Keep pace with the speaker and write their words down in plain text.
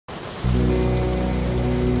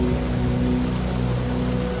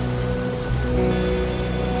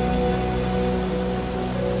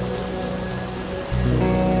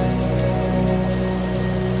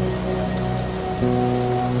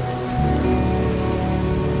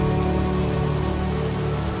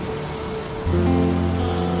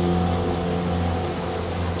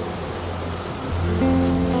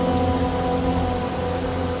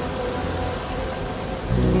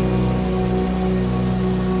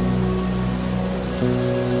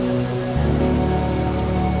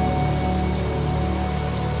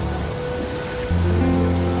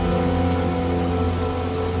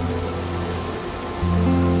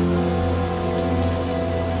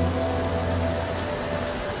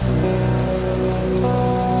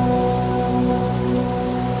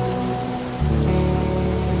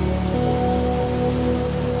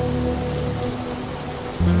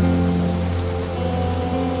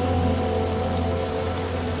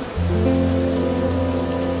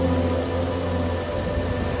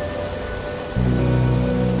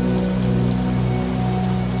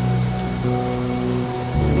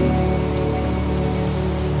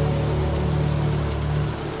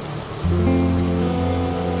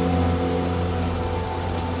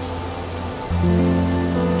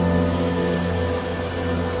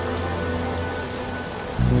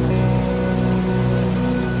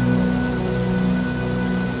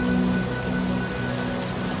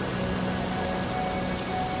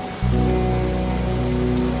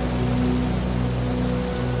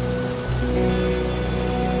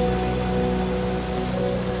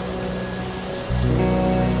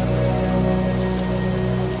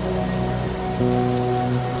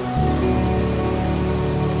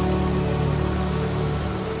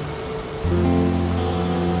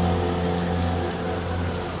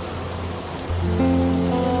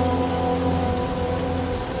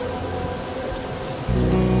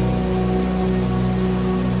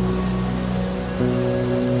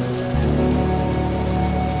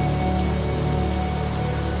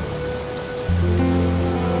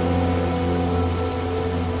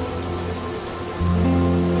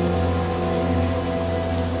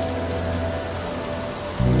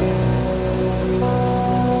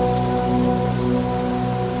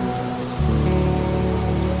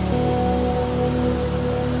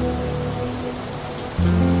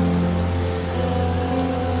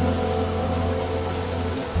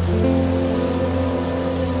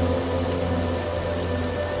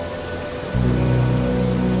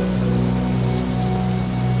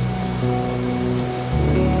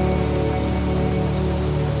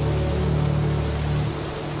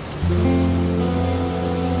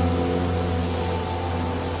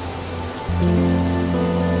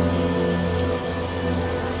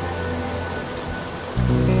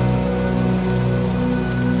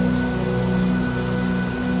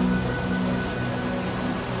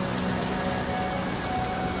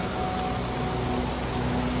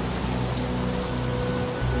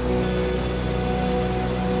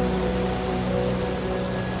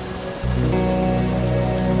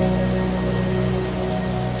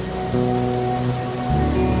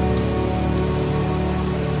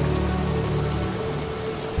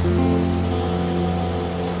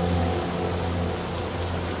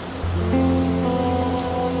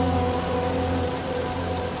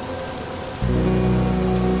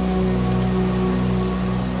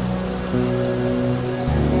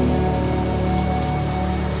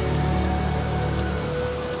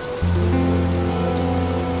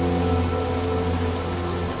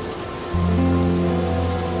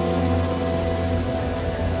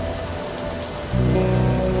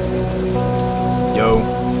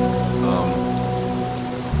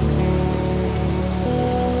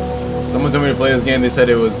Someone told me to play this game. They said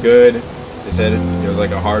it was good. They said it was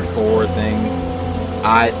like a hardcore thing.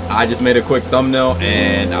 I just made a quick thumbnail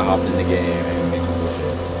and I hopped in the game and made some cool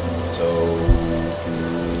shit. So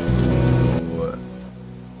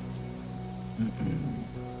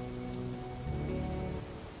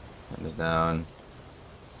turn this down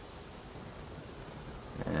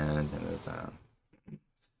and turn this down.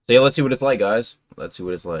 So yeah, let's see what it's like, guys. Let's see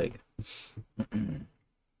what it's like.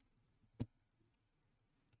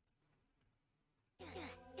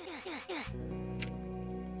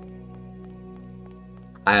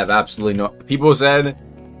 I have absolutely no. People said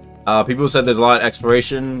there's a lot of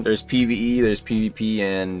exploration. There's PvE, there's PvP,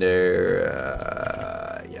 and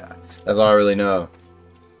yeah, that's all I really know.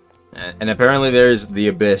 And apparently there's the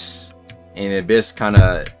Abyss, and the Abyss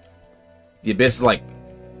is like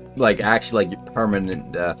actually like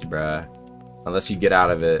permanent death, bruh, unless you get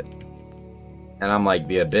out of it. And I'm like,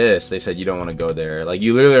 the Abyss. They said you don't want to go there. Like,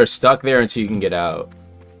 you literally are stuck there until you can get out.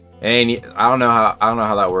 And I don't know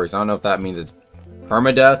how that works. I don't know if that means it's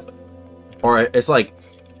permadeath, or it's like,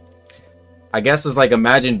 I guess it's like,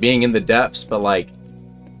 imagine being in the depths, but like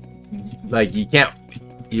you can't,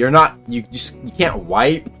 you can't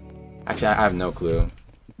wipe. Actually, I have no clue.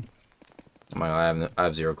 I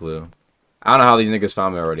have zero clue. I don't know how these niggas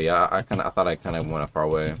found me already. I thought I kind of went far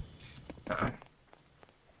away.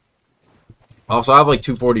 Also, I have like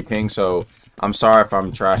 240 ping, so I'm sorry if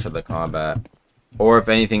I'm trash at the combat. Or if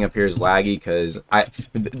anything appears laggy, because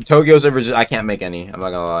Tokyo servers, I can't make any. I'm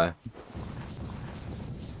not gonna lie.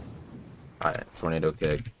 Alright, tornado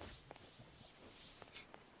kick.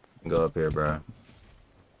 Go up here, bro.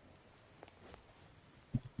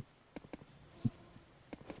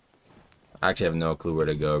 I actually have no clue where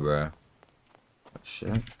to go, bro. Oh,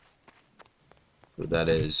 shit. Who that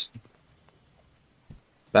is?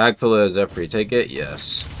 Bag full of Zephyr. Take it?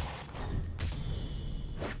 Yes.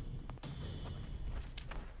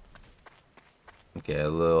 Okay, a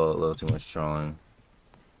little too much trolling.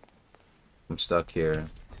 I'm stuck here.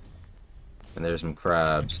 And there's some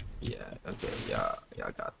crabs. Yeah, okay, yeah,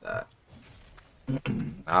 I got that.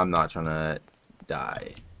 I'm not trying to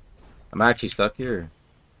die. I'm actually stuck here.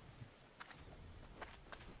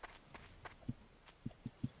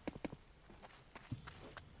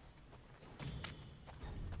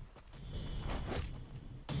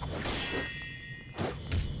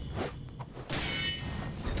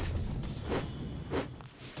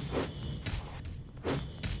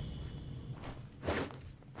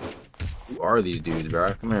 Who are these dudes,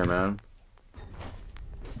 bro? Come here, man.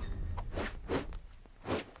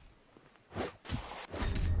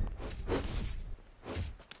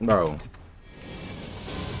 Bro.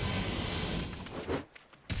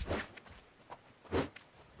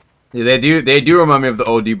 Yeah, they do remind me of the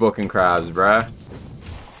OD book and crabs, bruh.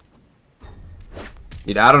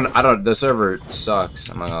 Dude, the server sucks,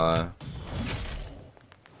 I'm not gonna lie.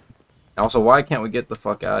 Also, why can't we get the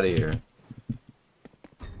fuck out of here?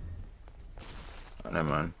 Oh, never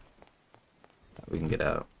mind. We can get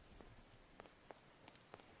out.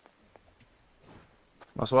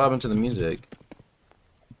 Also, what happened to the music?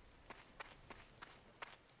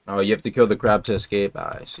 Oh, you have to kill the crab to escape?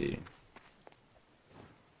 Ah, I see.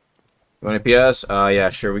 You want a PS? Yeah,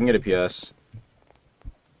 sure, we can get a PS.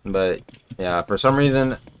 But, yeah, for some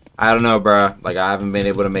reason, I don't know, bruh. Like, I haven't been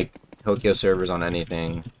able to make Tokyo servers on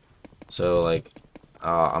anything. So, like,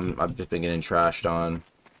 I've just been getting trashed on.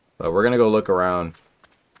 But we're gonna go look around.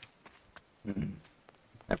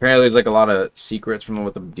 Apparently, there's, like, a lot of secrets from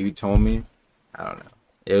what the dude told me. I don't know.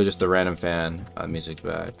 It was just a random fan. Music's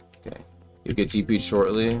back. Okay. You get TP'd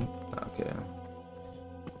shortly. Okay.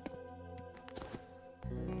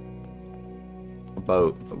 A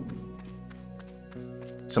boat.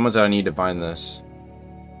 Someone said I need to find this.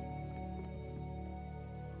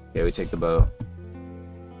 Okay, we take the boat.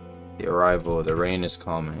 The arrival. The rain is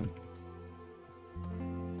calming.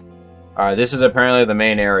 Alright, this is apparently the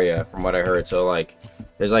main area from what I heard. So, like,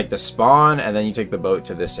 there's, like, the spawn, and then you take the boat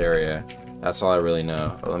to this area. That's all I really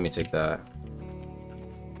know. Oh, let me take that.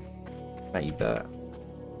 Can I eat that?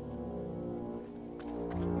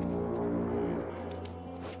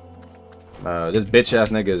 This bitch ass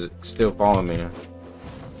nigga is still following me.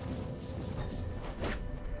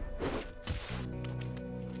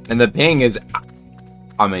 And the ping is,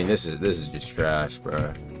 I mean, this is just trash,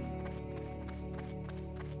 bro.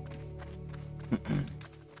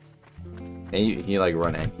 And he like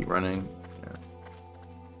run and keep running. Yeah.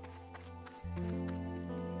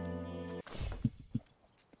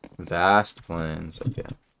 Vast plains, okay.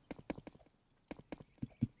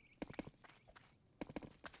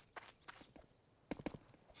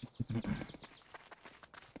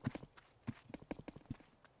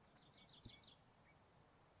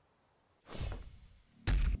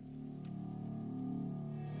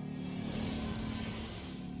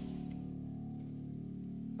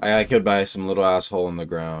 I got killed by some little asshole in the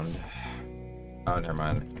ground. Oh, never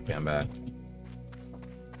mind. Okay, I'm back.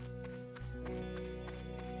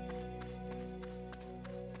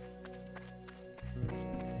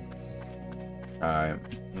 Alright,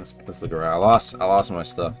 let's look around. I lost my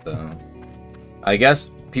stuff though. I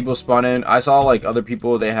guess people spawn in. I saw like other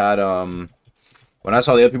people, they had when I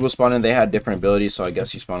saw the other people spawn in, they had different abilities, so I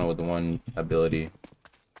guess you spawn in with the one ability.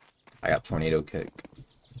 I got tornado kick.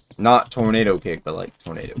 Not tornado kick, but like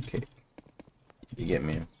tornado kick. You get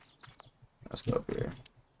me? Let's go up here.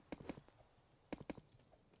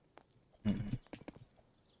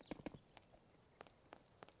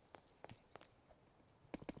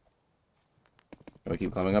 Do I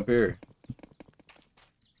keep climbing up here?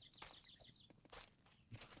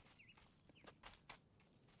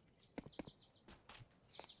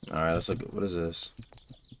 Alright, let's look at what is this?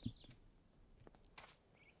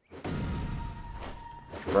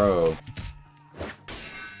 Bro.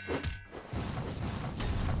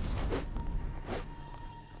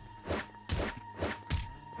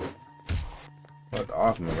 Fuck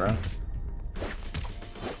off me, bro.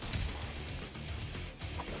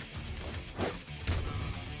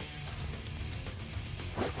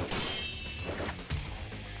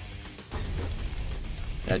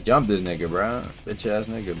 I jumped this nigga, bro. Bitch ass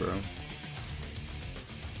nigga, bro.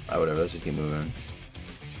 Alright, whatever. Let's just keep moving.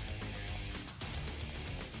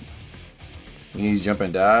 You need to jump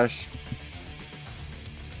and dash.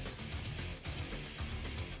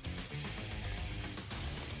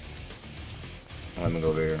 Let me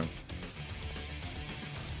go over here.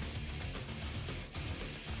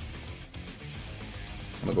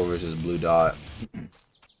 I'm gonna go over to this blue dot.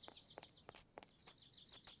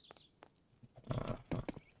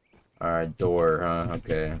 Alright, door, huh?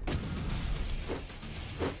 Okay.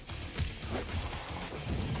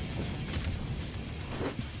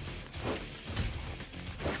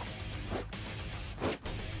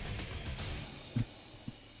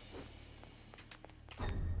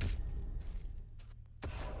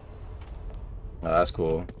 Oh, that's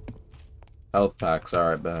cool. Health packs,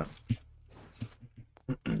 alright, bet.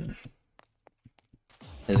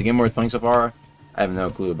 Is the game worth playing so far? I have no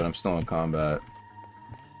clue, but I'm still in combat.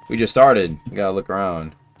 We just started. We gotta look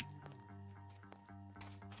around.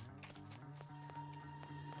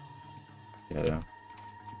 Yeah.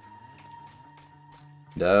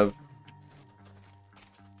 Dev.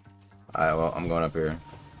 Alright, well, I'm going up here.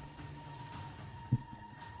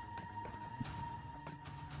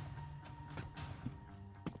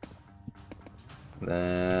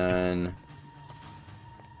 Then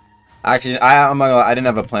Actually, I'm not gonna, I didn't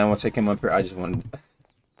have a plan once I came up here. I just kind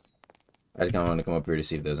of wanted to come up here to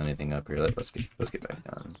see if there's anything up here. Let's get back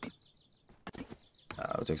down.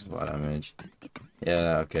 We'll take some fall damage.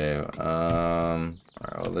 Yeah, okay. Alright,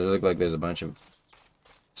 well, they look like there's a bunch of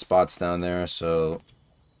spots down there, so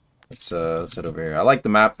let's head over here. I like the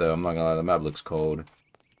map though, I'm not gonna lie, the map looks cold.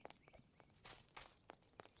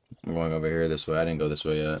 I'm going over here this way. I didn't go this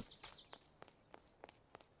way yet.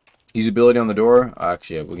 Usability on the door?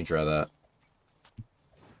 Actually, yeah, we can try that.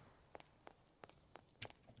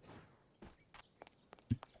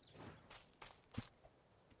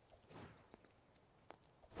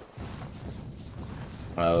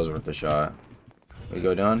 That was worth a shot. We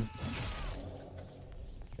go down?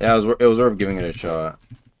 Yeah, it was worth giving it a shot.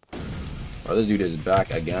 Oh, this dude is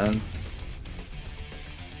back again.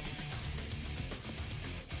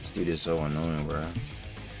 This dude is so annoying, bro.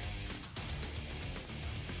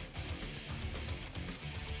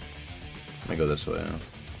 Let me go this way.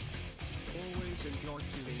 Always enjoy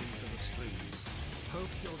tuning into the streams. Hope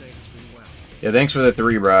your day has been well. Yeah, thanks for the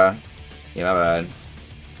 3, bruh. Yeah, my bad.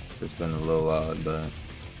 It's been a little loud, but...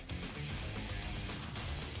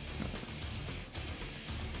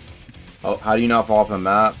 Oh, how do you not fall off the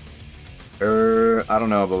map? I don't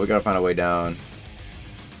know, but we gotta find a way down.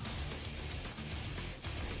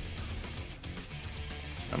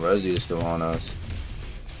 And bro, this dude is still on us.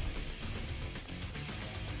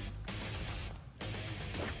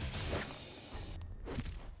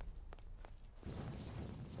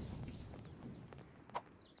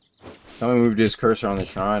 Tell me move this cursor on the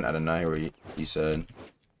shrine. I did not hear what you said.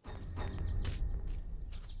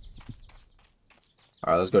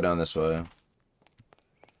 Alright, let's go down this way.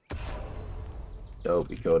 Dope,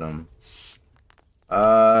 we killed him.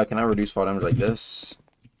 Can I reduce fall damage like this?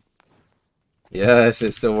 Yes,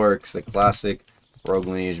 it still works. The classic rogue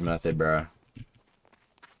lineage method, bruh.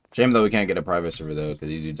 Shame though we can't get a private server though, because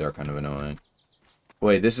these dudes are kind of annoying.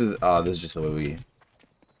 Wait, this is just the way we...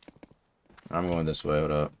 I'm going this way,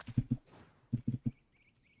 hold up.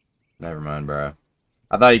 Never mind, bruh.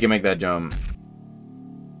 I thought you could make that jump.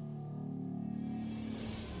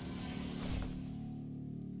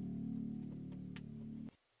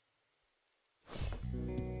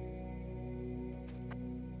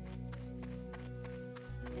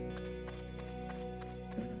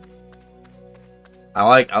 I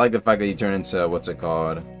like the fact that you turn into what's it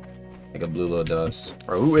called, like a blue little dust.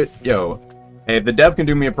 Or who it? Yo, hey, if the dev can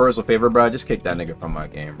do me a personal favor, bro, just kick that nigga from my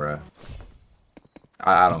game, bro.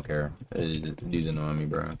 I don't care. Dude's annoying me,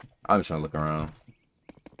 bro. I'm just trying to look around.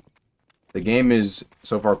 The game is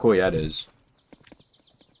so far cool. Yeah, it is.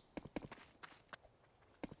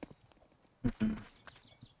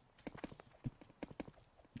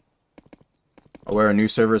 Aware of new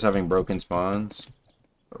servers having broken spawns.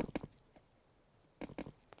 Oh.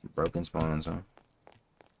 Broken spawns, huh?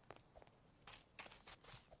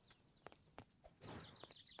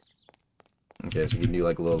 Okay, so we can do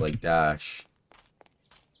like a little like dash.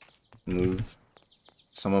 Move.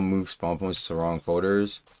 Someone move spawn points to the wrong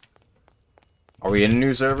folders. Are we in a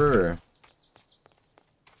new server? Or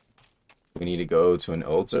we need to go to an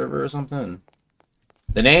old server or something?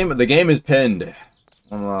 The name of the game is pinned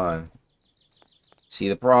online. See,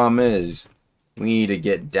 the problem is we need to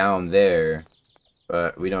get down there,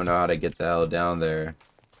 but we don't know how to get the hell down there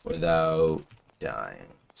without dying.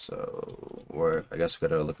 So I guess we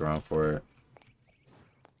gotta look around for it.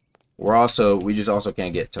 We just also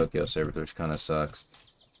can't get Tokyo servers, which kind of sucks.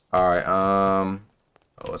 All right, oh,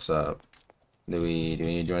 what's up? Do we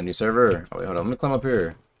need to join a new server? Oh wait, hold on, let me climb up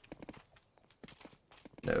here.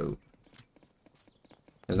 No,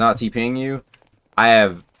 it's not TPing you. I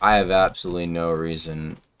have absolutely no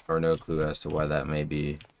reason or no clue as to why that may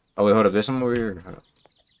be. Oh wait, hold up, there's someone over here. Hold up.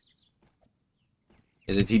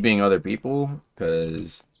 Is it TPing other people?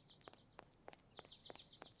 Cause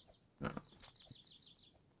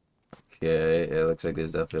okay, it looks like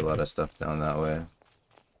there's definitely a lot of stuff down that way.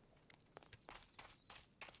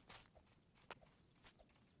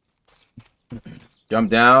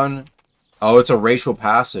 Jump down. Oh, it's a racial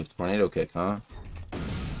passive tornado kick, huh?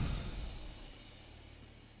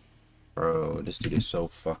 Bro, this dude is so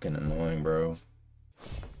fucking annoying, bro.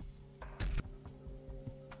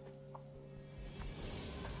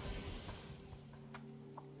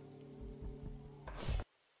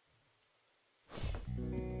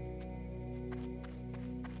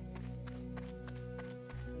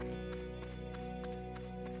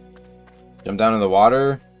 Jump down in the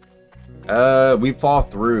water. We fall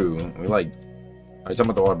through. We like... Are you talking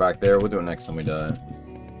about the water back there? We'll do it next time we die.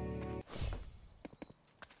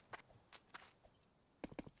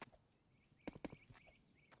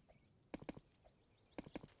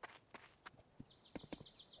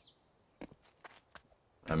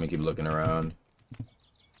 I'm gonna keep looking around.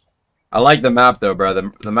 I like the map though, bro.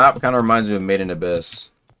 The map kind of reminds me of Made in Abyss.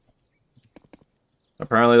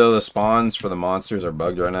 Apparently though, the spawns for the monsters are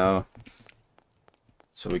bugged right now.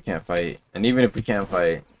 So we can't fight. And even if we can't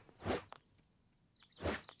fight...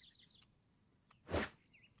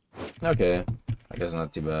 Okay. I guess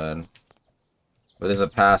not too bad. But there's a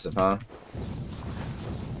passive, huh?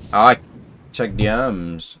 Oh, I check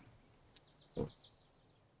DMs. Oh,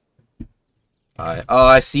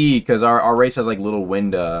 I see. Because our race has like little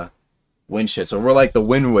wind shit. So we're like the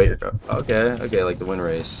wind wait. Okay, like the wind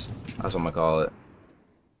race. That's what I'm gonna call it.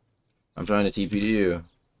 I'm trying to TP to you.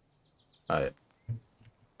 Alright.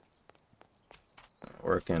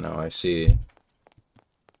 Working. Oh, I see.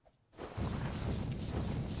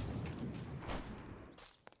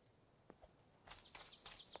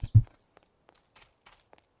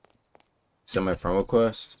 Send my friend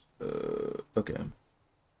request. Okay.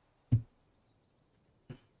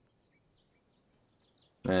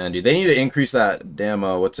 Man, dude, they need to increase that damn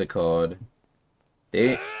what's it called? They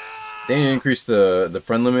need to increase the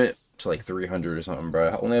friend limit to like 300 or something,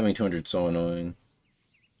 bro. Only having 200 is so annoying.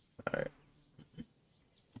 All right.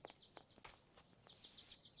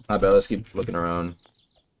 I bet. Let's keep looking around.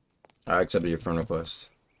 I accepted your friend request.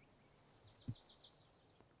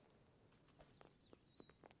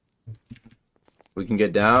 We can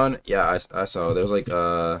get down. Yeah, I saw. There was like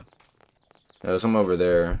there was some over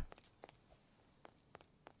there.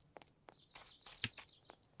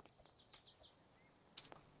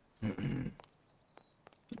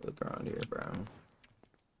 Look around here, bro.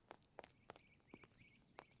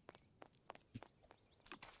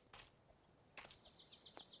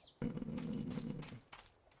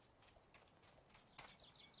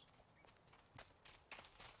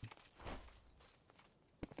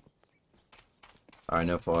 Alright,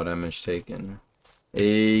 no fall damage taken. Yeah,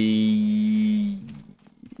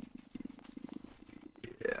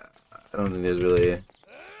 I don't think there's really... I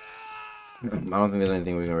don't think there's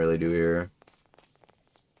anything we can really do here.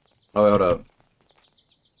 Oh, hold up.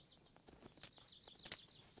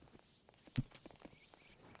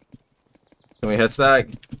 Can we head stack?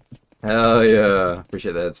 Hell yeah.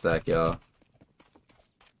 Appreciate that head stack, y'all.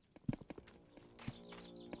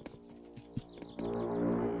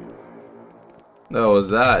 No, what was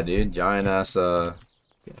that, dude? Giant ass, yeah.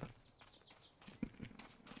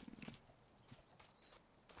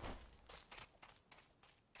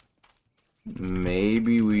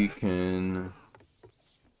 Maybe we can...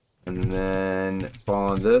 And then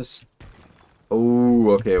fall on this. Oh,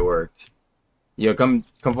 okay, it worked. Yeah, come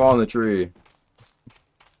fall on the tree.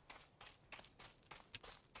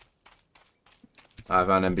 I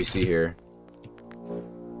found NPC here.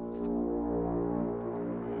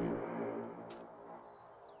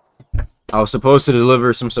 I was supposed to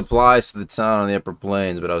deliver some supplies to the town on the upper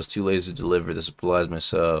plains, but I was too lazy to deliver the supplies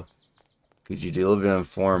myself. Could you deliver them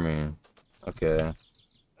for me? Okay.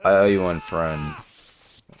 I owe you one friend.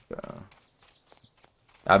 Okay.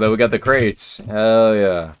 I bet we got the crates. Hell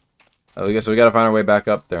yeah. Oh, we gotta find our way back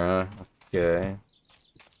up there, huh? Okay.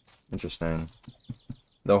 Interesting.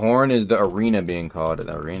 The horn is the arena being called.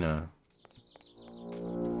 The arena.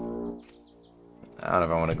 I don't know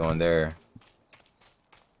if I want to go in there.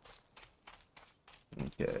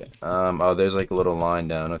 Okay. Oh, there's like a little line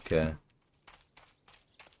down. Okay.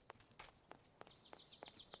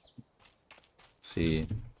 See.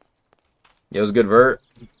 Yeah, it was good, Vert.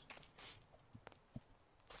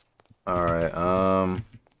 Alright,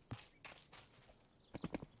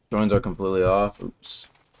 drones are completely off. Oops.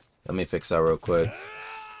 Let me fix that real quick.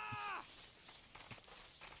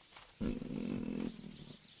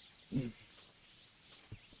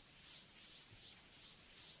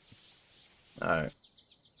 Alright.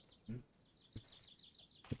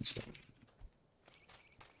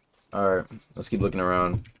 Alright, let's keep looking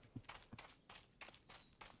around.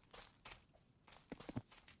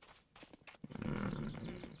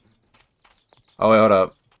 Oh, wait, hold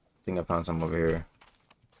up. I think I found something over here.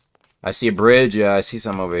 I see a bridge. Yeah, I see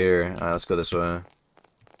something over here. Alright, let's go this way.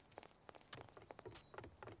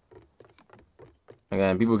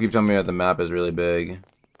 Again, people keep telling me that the map is really big.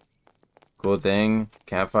 Cool thing.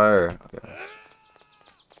 Campfire. Okay.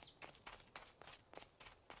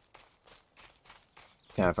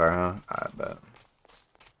 Campfire, huh? I bet.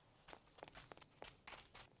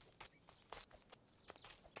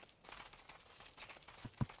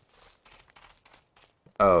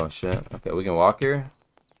 Oh, shit. Okay, we can walk here?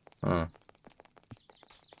 Huh.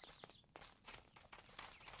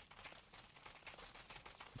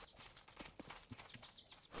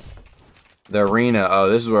 The arena. Oh,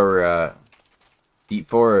 this is where we're at. Deep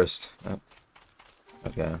forest.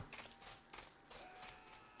 Okay.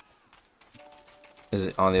 Is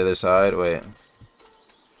it on the other side? Wait.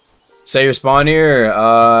 Say your spawn here.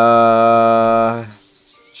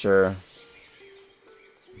 Sure.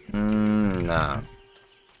 Nah.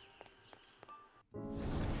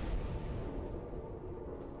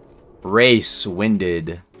 Race,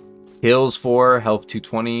 winded. Heals 4, health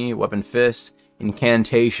 220, weapon fist,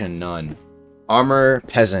 incantation none. Armor,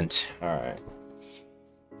 peasant. Alright.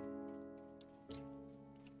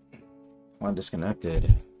 One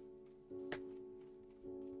disconnected.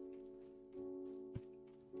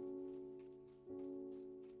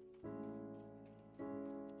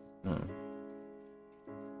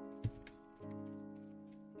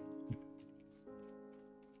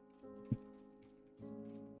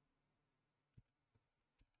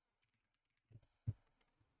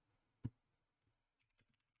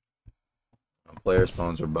 Players'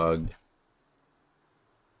 phones are bugged.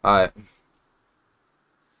 Alright.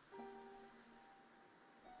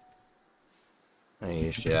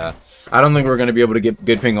 Yeah. I don't think we're gonna be able to get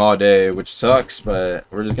good ping all day, which sucks, but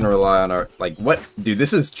we're just gonna rely on our... Like, what? Dude,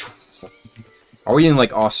 this is... Are we in,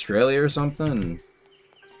 like, Australia or something?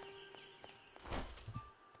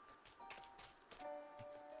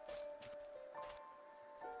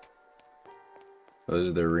 Oh, this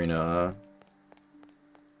is the arena, huh?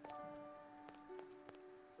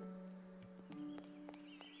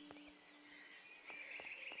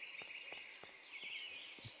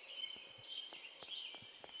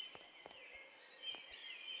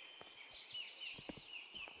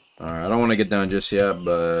 Alright, I don't want to get down just yet,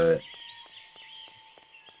 but...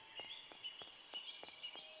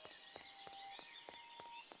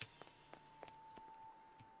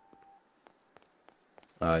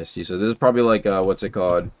 I see. So this is probably like, what's it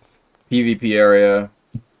called? PvP area.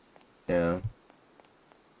 Yeah.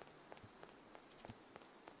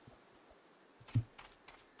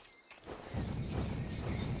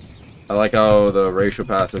 I like how the racial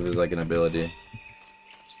passive is like an ability.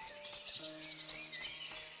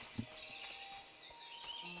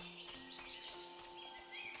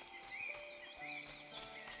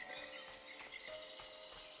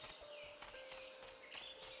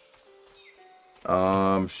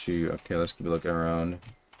 Shoot. Okay, let's keep looking around.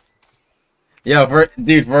 Yeah,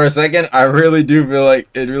 dude, for a second, I really do feel like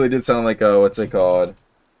it really did sound like what's it called?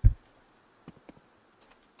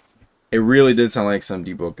 It really did sound like some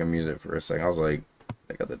Deep Ocean music for a second. I was like,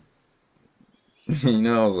 I got the, you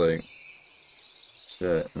know, I was like,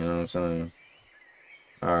 shit, you know what I'm saying?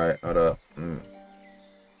 All right, hold up.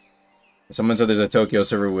 Someone said there's a Tokyo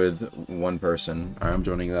server with one person. All right, I'm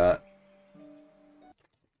joining that.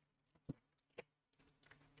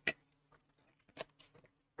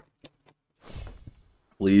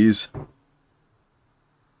 Please.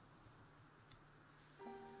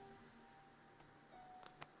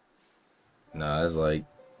 Nah, it's like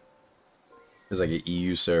an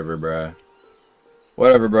EU server, bruh.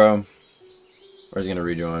 Whatever, bro. Where's he gonna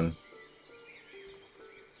rejoin?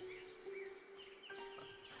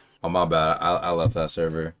 Oh, my bad. I left that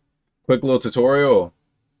server. Quick little tutorial.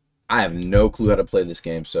 I have no clue how to play this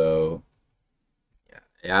game, so...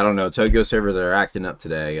 Yeah, I don't know. Tokyo servers are acting up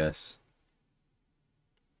today, I guess.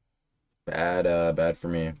 Bad for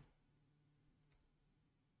me.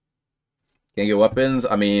 Can't get weapons?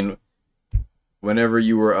 I mean, whenever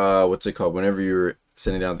you were, what's it called? Whenever you were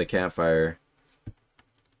sitting down at the campfire.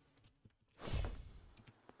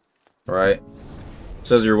 Right? It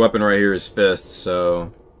says your weapon right here is fist,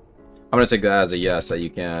 so... I'm gonna take that as a yes, that you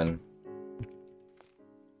can.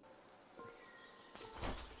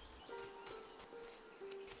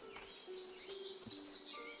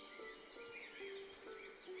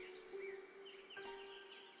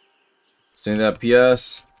 Sending that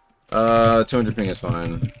PS. 200 ping is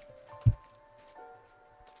fine.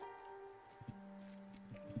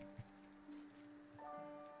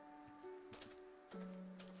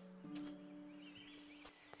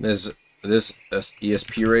 This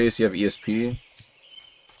ESP race, you have ESP?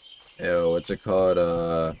 Yo, what's it called?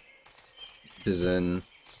 Dizen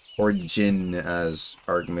or Jin, as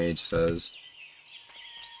Archmage says.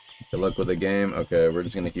 Good luck with the game. Okay, we're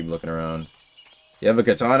just gonna keep looking around. You have a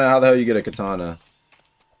katana? How the hell you get a katana?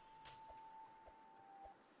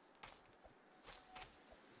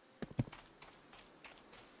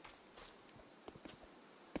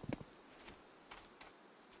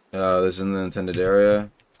 This is in the intended area.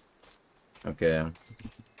 Okay.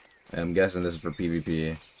 I'm guessing this is for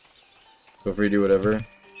PvP. Feel free to do whatever.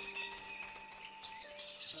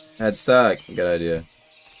 Head stack. Good idea.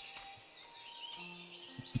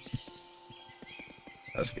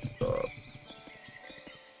 That's good.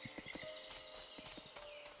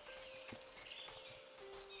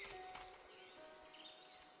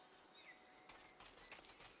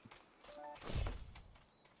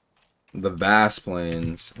 The vast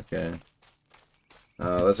plains. Okay.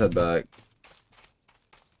 Let's head back.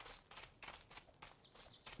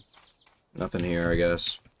 Nothing here, I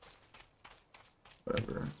guess.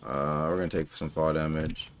 Whatever. We're gonna take some fall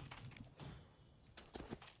damage.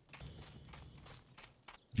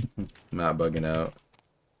 Not bugging out.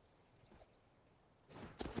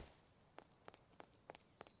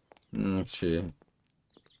 Shit.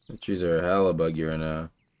 The trees are hella buggy right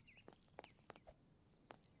now.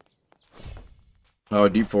 Oh,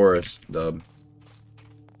 deep forest, dub.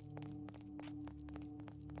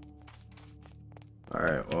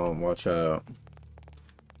 Alright, well, watch out.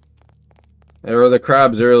 There were the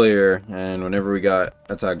crabs earlier, and whenever we got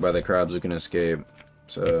attacked by the crabs, we can escape.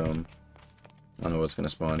 So, I don't know what's gonna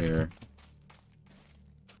spawn here.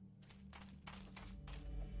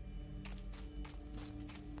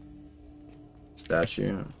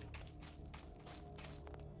 Statue.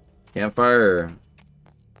 Campfire.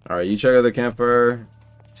 Alright, you check out the campfire.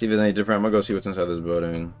 See if there's any different. I'm gonna go see what's inside this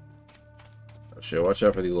building. Oh shit, watch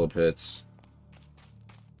out for these little pits.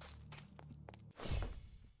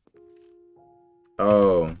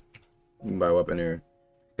 Oh. You can buy a weapon here.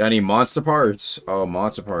 Got any monster parts? Oh,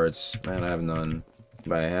 monster parts. Man, I have none.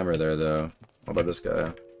 Buy a hammer there, though. What about this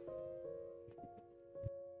guy?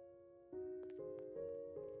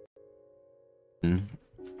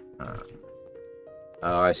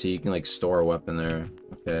 Oh, I see. You can, like, store a weapon there.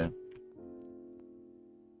 Okay.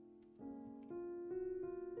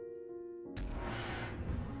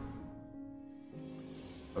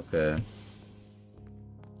 Okay.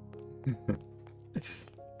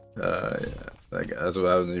 Yeah. That's what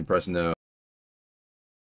happens when you press no.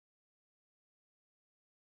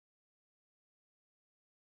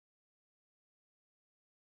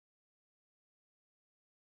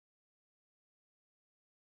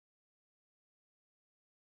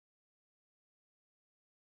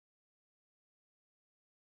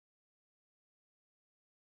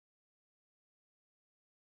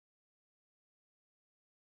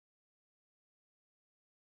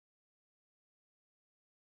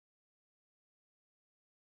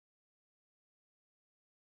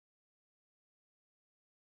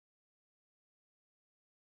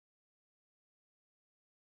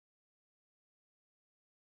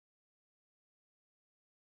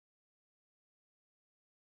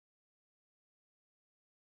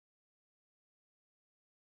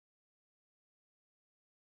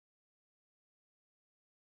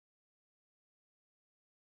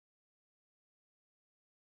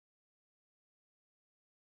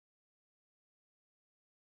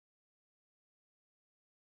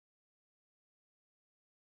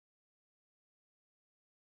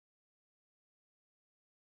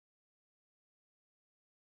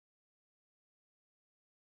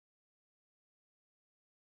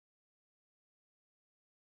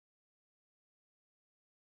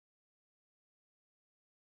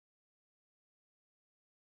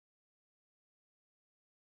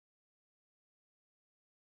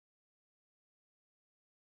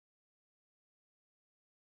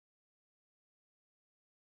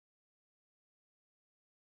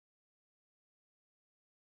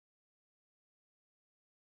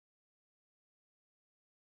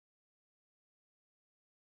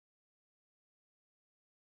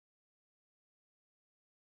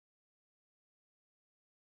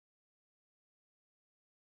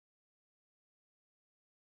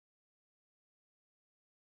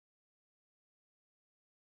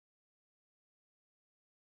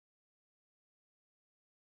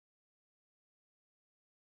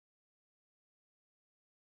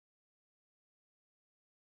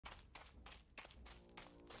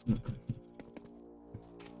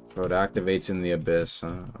 So it activates in the abyss,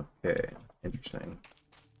 huh? Okay, interesting.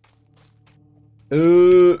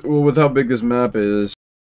 Well, with how big this map is.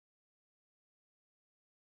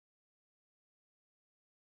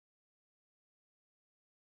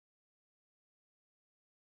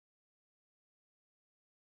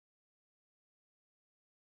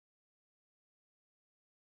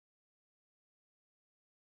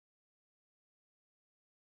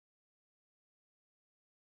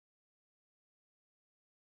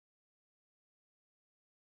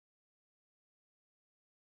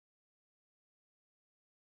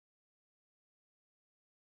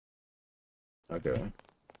 Okay.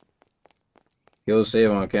 Kill save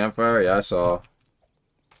on campfire? Yeah, I saw.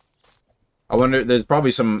 I wonder, there's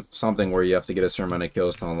probably something where you have to get a certain amount of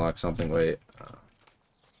kills to unlock something. Wait.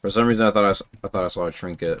 For some reason, I thought I saw a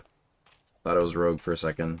trinket. Thought it was rogue for a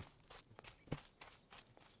second.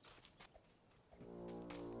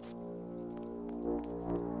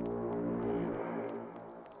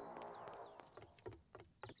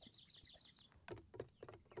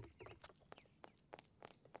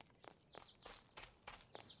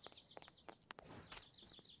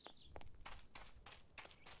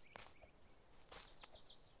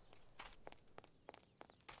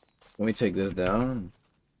 Can we take this down?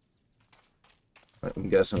 I'm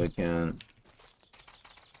guessing we can.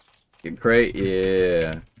 Get crate?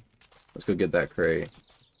 Yeah. Let's go get that crate.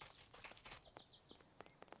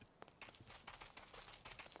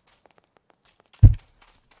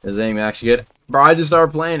 Does aim actually get? Bro, I just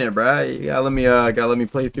started playing it, bro. You gotta let me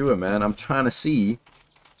play through it, man. I'm trying to see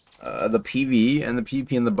the PV and the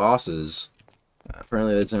PP and the bosses.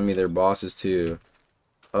 Apparently they're telling me they're bosses too.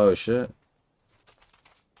 Oh shit.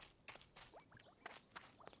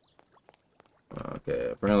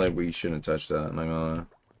 Okay, apparently we shouldn't touch that. I'm not gonna lie.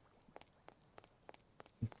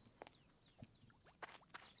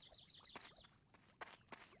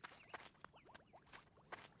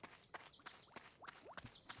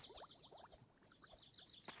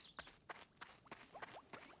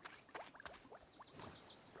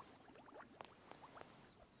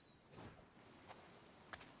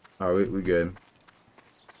 Alright, we good.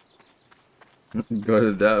 Go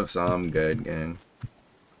to the depths. I'm good, gang.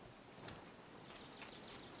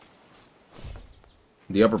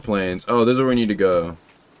 The upper plains. Oh, this is where we need to go.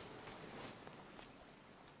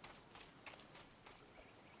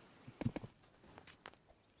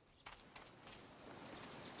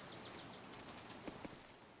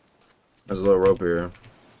 There's a little rope here.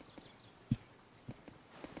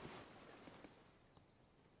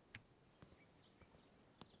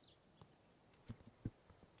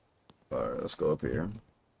 Alright, let's go up here.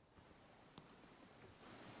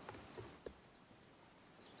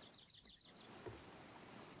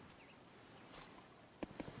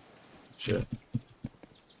 Shit.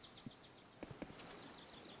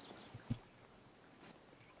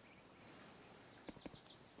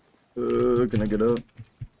 Can I get up?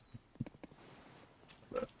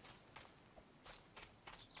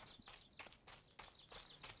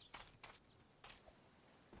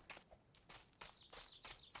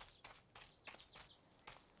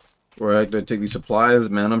 Where I could take these supplies?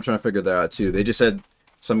 Man, I'm trying to figure that out too. They just said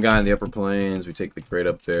some guy in the upper plains. We take the crate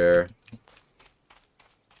up there.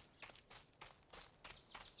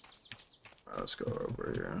 Let's go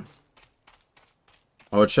over here.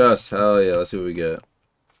 Oh, chest. Hell yeah. Let's see what we get.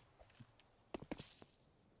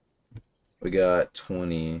 We got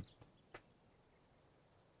 20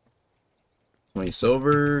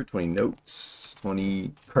 silver, 20 notes,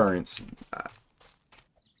 20 currency.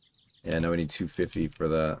 Yeah, no, we need 250 for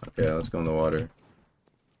that. Okay, let's go in the water.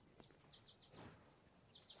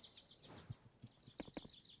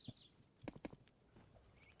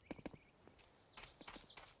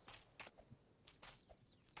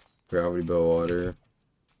 Gravity bell water.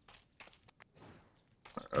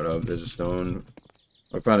 Oh, there's a stone.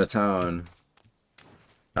 We found a town.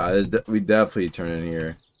 We definitely turn in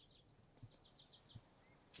here.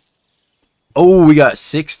 Oh, we got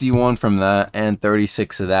 61 from that and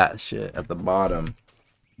 36 of that shit at the bottom.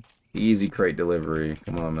 Easy crate delivery.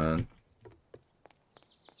 Come on, man.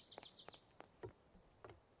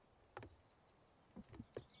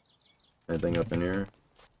 Anything up in here?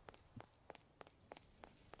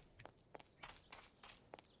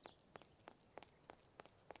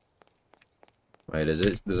 Wait, has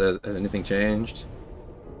anything changed?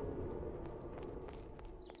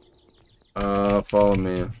 Follow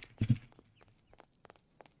me.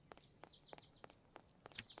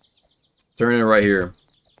 Turn it right here.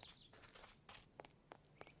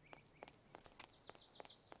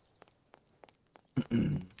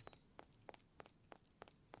 Do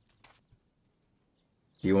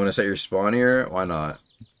you want to set your spawn here? Why not?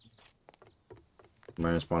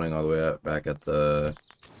 Mine is spawning all the way up back at the...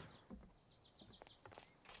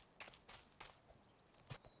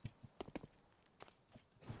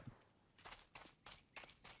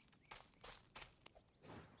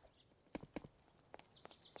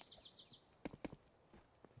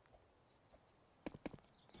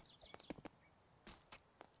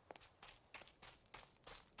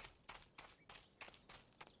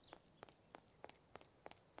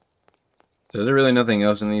 So there's really nothing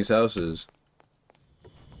else in these houses.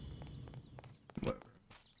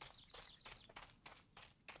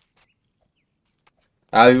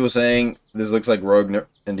 People saying this looks like Rogue,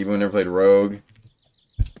 and even never played Rogue.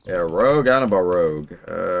 Yeah, Rogue. I don't know about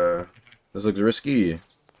Rogue. This looks risky.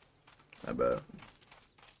 I bet.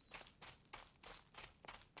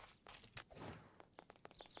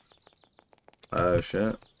 Oh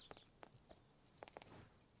shit.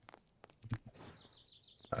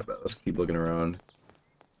 I bet. Let's keep looking around.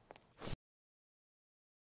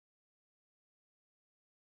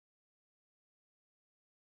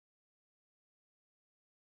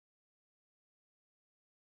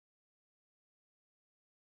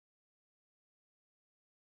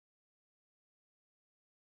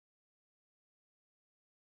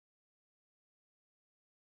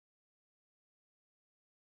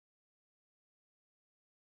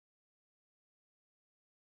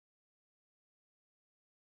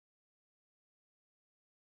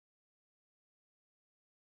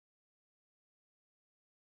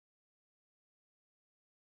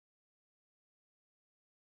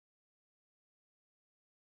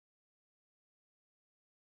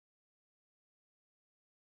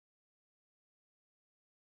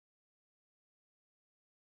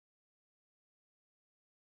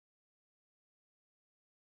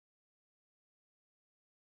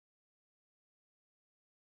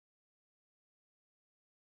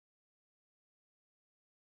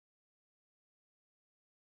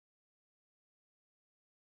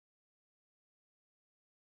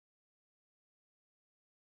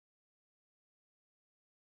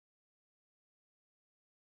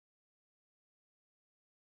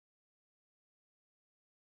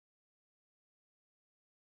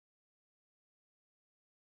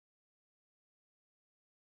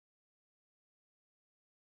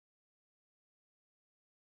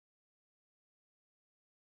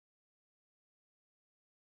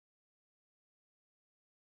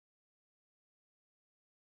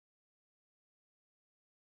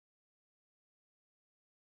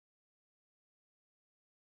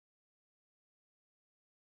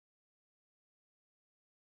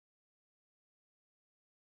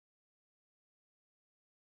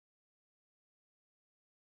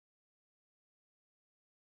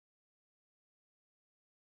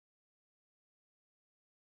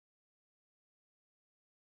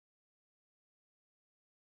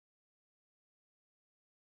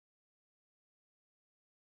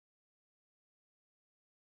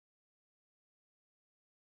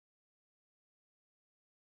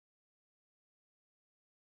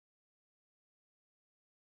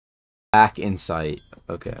 Back insight.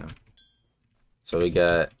 Okay. So we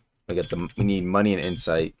need money and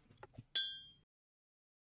insight.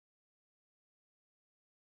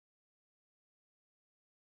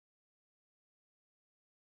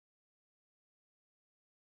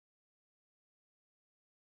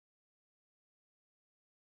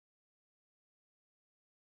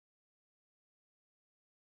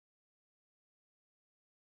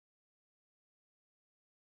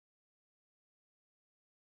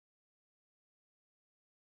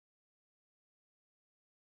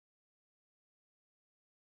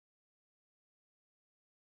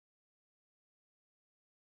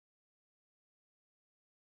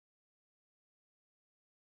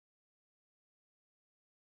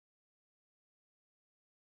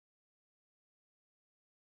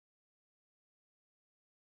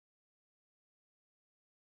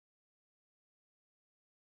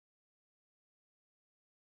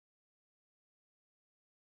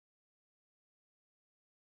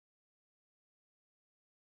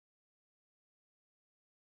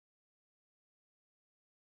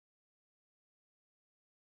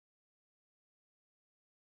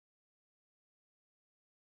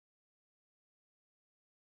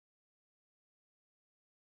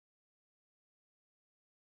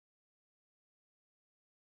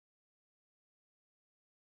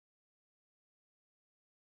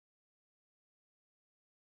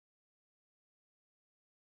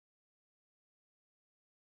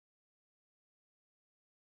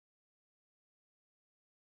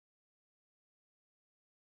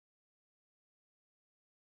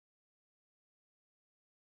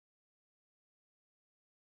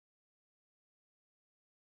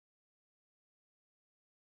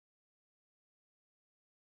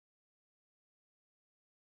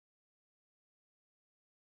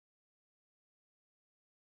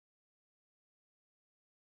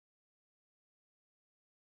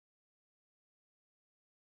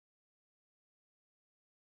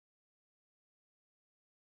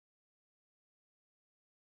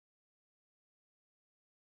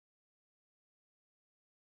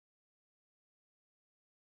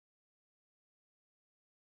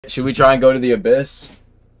 Should we try and go to the abyss?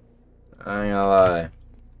 I ain't gonna lie.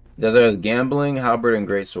 Desert has gambling, halberd, and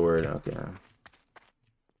greatsword. Okay.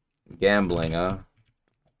 Gambling, huh?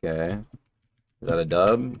 Okay. Is that a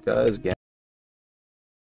dub, guys?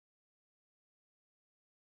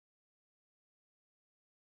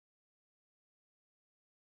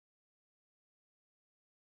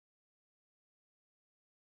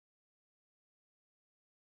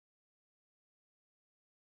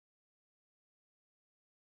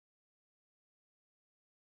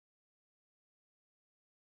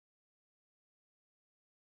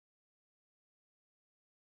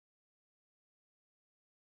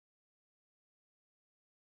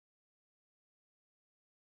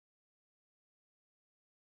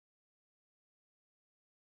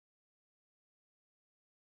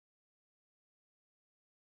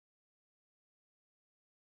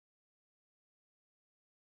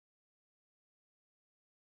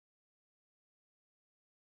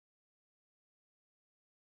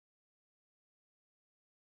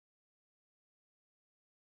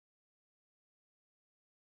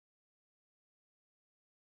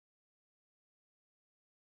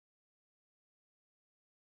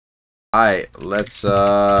 Alright, let's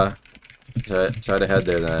try to head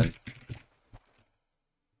there then.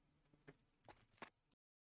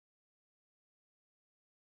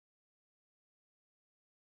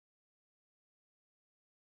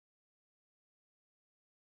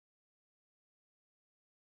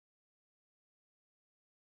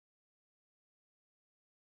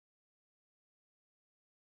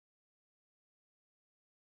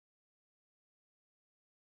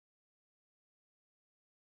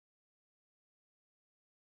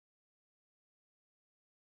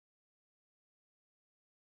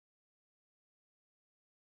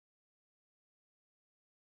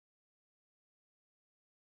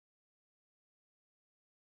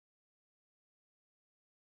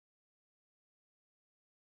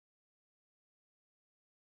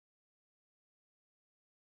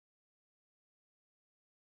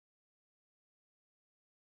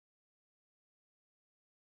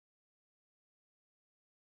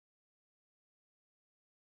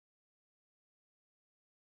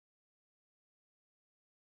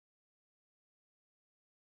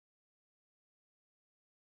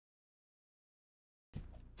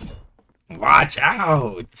 Watch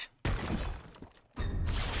out!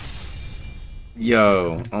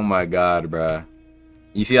 Yo, oh my god, bruh.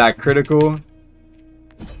 You see that critical?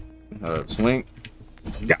 Swing.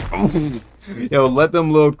 Yo, let them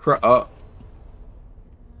little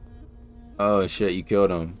oh shit, you killed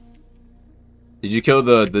him. Did you kill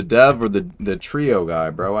the dev or the trio guy,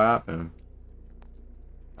 bro? What happened?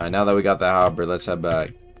 Alright, now that we got the halberd, let's head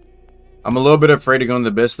back. I'm a little bit afraid to go in the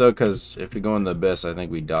abyss though, because if we go in the abyss, I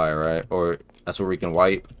think we die, right? Or that's where we can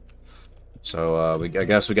wipe. So I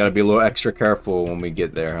guess we gotta be a little extra careful when we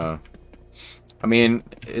get there, huh? I mean,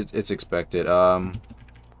 it's expected.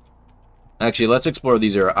 Actually, let's explore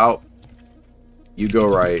these areas. Out. You go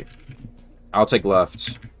right. I'll take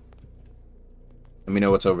left. Let me know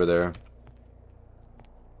what's over there.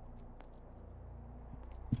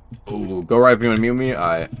 Ooh, go right if you want to mute me.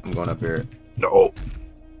 Alright, I'm going up here. No.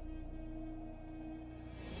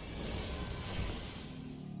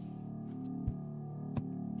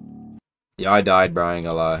 Yeah, I died, bro. I ain't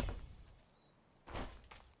gonna lie.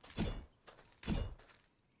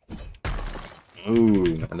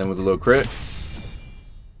 Ooh, and then with a little crit.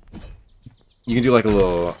 You can do like a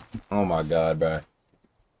little... Oh my god, bro.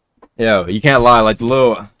 Yo, you can't lie. Like the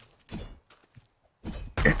little...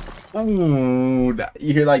 Ooh,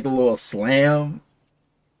 you hear like the little slam?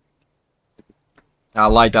 I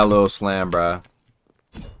like that little slam, bro.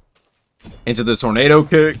 Into the tornado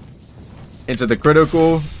kick. Into the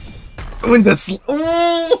critical. When the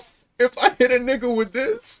ooh, if I hit a nigga with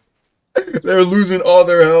this, they're losing all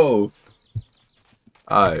their health.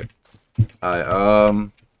 Alright.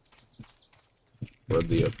 Alright, where'd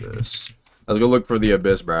the abyss? Let's go look for the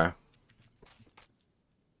abyss, bruh.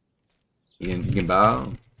 You can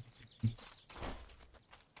bow.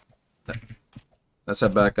 Let's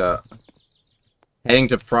head back up. Heading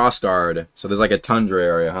to Frostguard. So there's like a tundra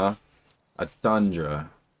area, huh? A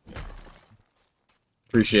tundra.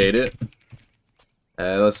 Appreciate it.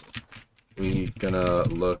 We gonna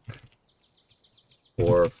look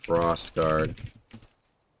for Frostguard.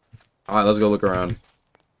 Alright, let's go look around.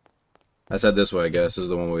 I said this way, I guess. This is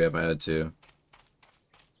the one we haven't had to.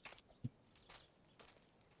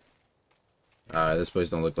 Alright, this place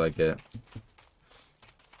don't look like it.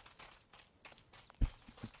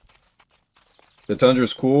 The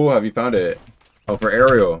tundra's cool. Have you found it? Oh, for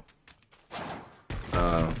aerial.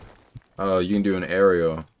 Oh, you can do an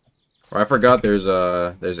aerial. Oh, I forgot there's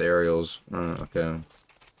aerials. Okay.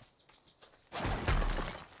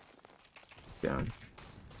 Yeah.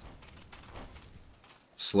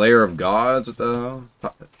 Slayer of Gods? What the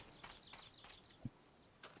hell?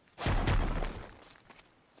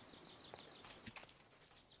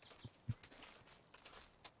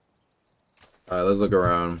 Alright, let's look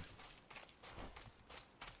around.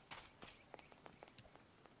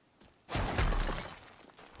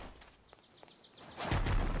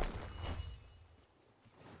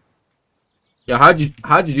 Yeah, how'd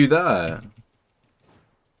you do that?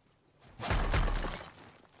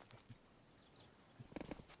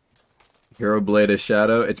 Hero Blade of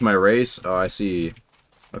Shadow. It's my race. Oh, I see.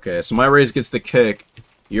 Okay, so my race gets the kick.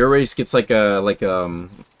 Your race gets like a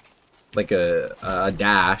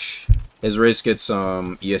dash. His race gets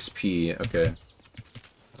ESP. Okay,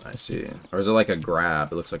 I see. Or is it like a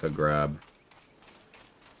grab? It looks like a grab.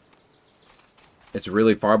 It's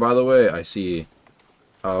really far, by the way. I see.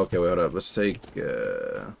 Oh, okay. Wait, hold up. Let's take.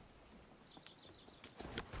 I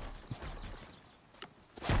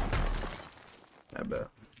bet.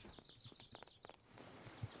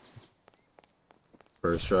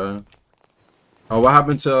 First try. Oh, what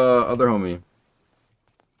happened to other homie?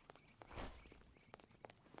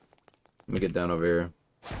 Let me get down over here.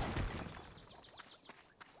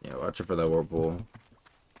 Yeah, watch it for that whirlpool.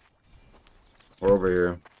 We're over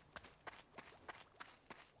here.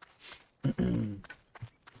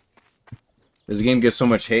 This game gets so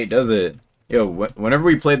much hate, does it? Yo, whenever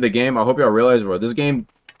we played the game, I hope y'all realize, bro, this game,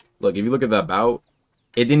 look, if you look at that bout,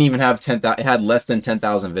 it didn't even have 10,000, it had less than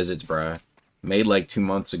 10,000 visits, bruh. Made like 2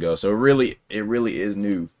 months ago, so it really is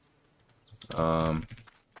new. Oh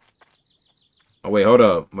wait, hold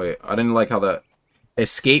up. Wait, I didn't like how that...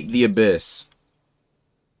 Escape the Abyss.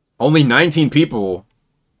 Only 19 people.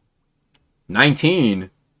 19?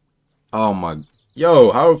 Oh my...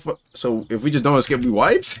 Yo, how... So, if we just don't escape, we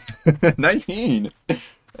wiped? 19?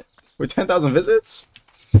 With 10,000 visits?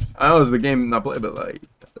 I know it's the game not played, but like...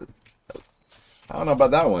 I don't know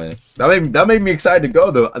about that one. That made me excited to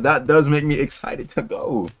go, though. That does make me excited to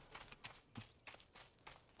go.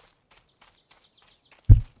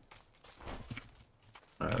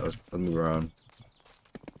 Alright, let's move around.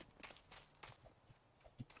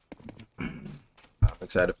 I'm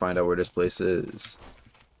excited to find out where this place is.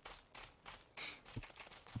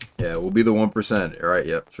 Yeah, we'll be the 1%. Alright,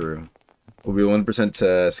 yep, true. We'll be the 1%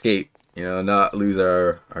 to escape. You know, not lose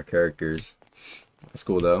our characters. That's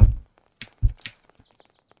cool, though.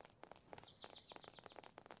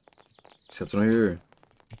 What's right here?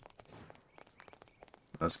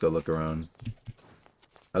 Let's go look around.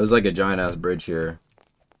 Oh, there's like a giant ass bridge here.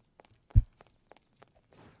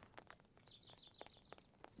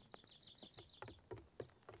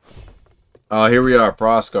 Oh, here we are,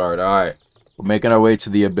 Frostguard. Alright. We're making our way to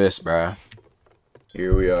the abyss, bruh.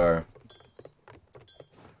 Here we are.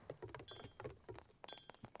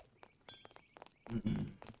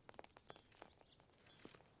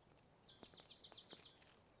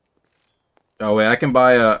 Oh wait, I can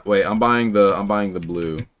buy wait, I'm buying the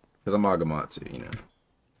blue. Because I'm Agamatsu, you know.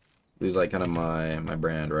 Blue's like kind of my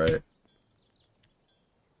brand, right?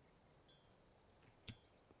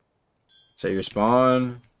 Set your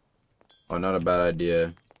spawn. Oh, not a bad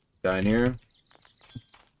idea. Guy in here?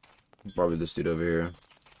 Probably this dude over here.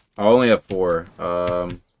 I only have 4.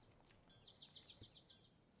 Alright,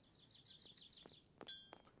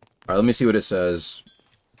 let me see what it says.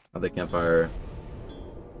 Oh, the campfire.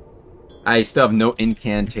 I still have no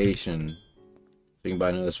incantation. So you can buy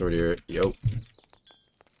another sword here. Yep.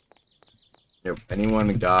 Yep.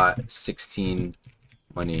 Anyone got 16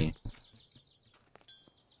 money?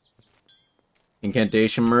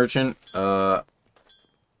 Incantation merchant.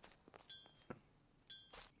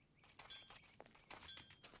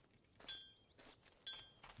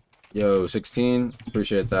 Yo, 16.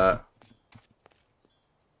 Appreciate that.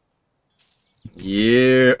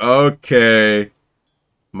 Yeah, okay.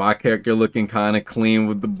 My character looking kind of clean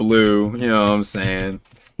with the blue. You know what I'm saying?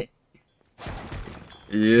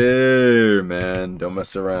 Yeah, man. Don't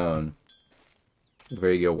mess around. Before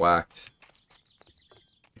you get whacked.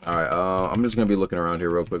 Alright, I'm just gonna be looking around here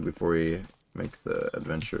real quick before we make the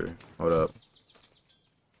adventure. Hold up.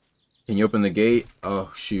 Can you open the gate?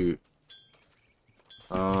 Oh, shoot.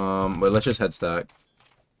 Wait, let's just head stack.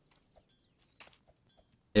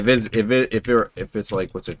 If it's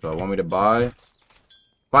like, what's it called? Want me to buy?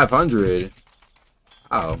 500?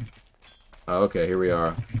 Oh. Oh, okay, here we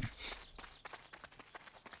are.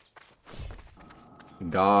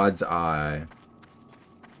 God's eye.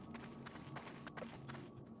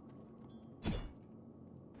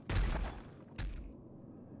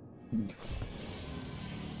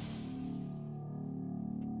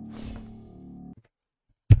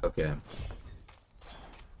 Okay.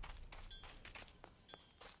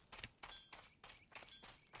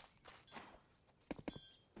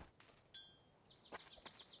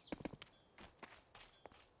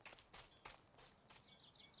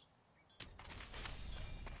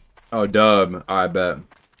 Oh, dub. I bet.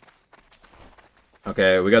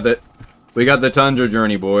 Okay, we got the Tundra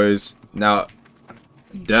journey, boys. Now,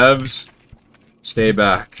 devs, stay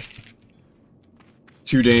back.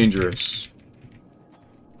 Too dangerous.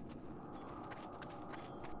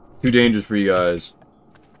 Too dangerous for you guys.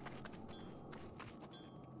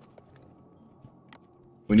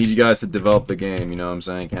 We need you guys to develop the game, you know what I'm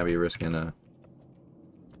saying? Can't be risking a...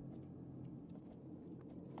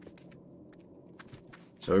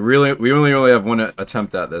 So we only have one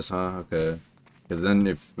attempt at this, huh? Okay. Because then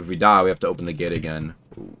if we die, we have to open the gate again.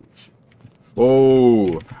 Ooh, shit.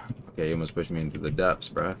 Oh! Okay, you almost pushed me into the depths,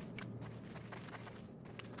 bruh.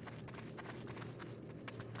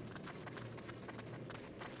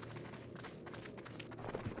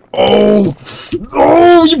 Oh!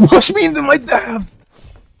 Oh! You pushed me into my depth!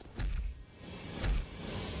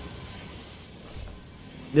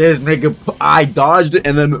 This nigga, I dodged it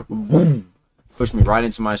and then boom, pushed me right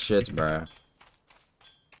into my shits, bruh.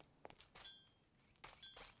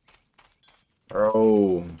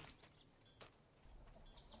 Bro.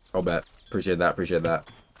 Oh, bet. Appreciate that, appreciate that.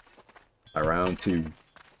 Round 2.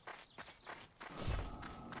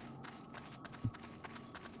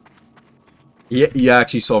 You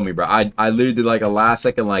actually sold me, bro. I literally did like a last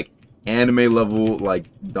second, like, anime level, like,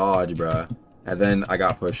 dodge, bro. And then I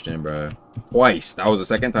got pushed in, bro. Twice. That was the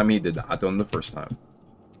second time he did that. I told him the first time.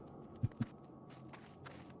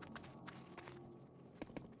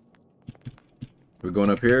 We're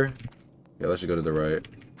going up here? Yeah, let's just go to the right.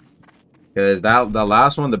 Because the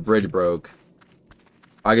last one, the bridge broke.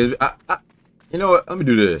 You know what? Let me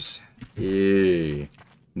do this. Yeah.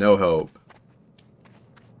 No help.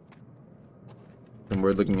 Some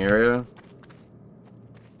weird looking area.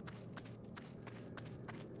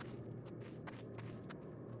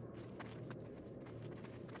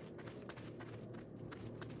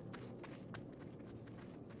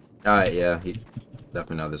 Alright, yeah, he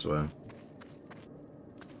definitely not this way.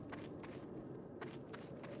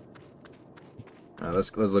 Alright,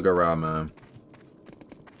 let's look around, man.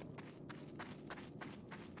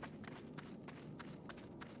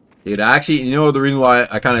 Dude, actually, you know the reason why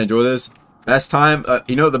I kind of enjoy this? Best time,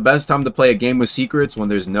 you know the best time to play a game with secrets? When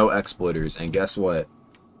there's no exploiters. And guess what?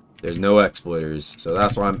 There's no exploiters. So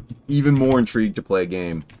that's why I'm even more intrigued to play a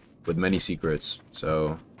game with many secrets.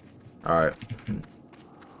 So, alright.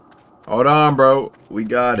 Hold on, bro. We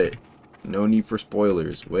got it. No need for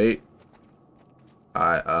spoilers. Wait.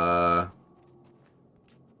 Oh,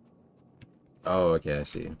 okay, I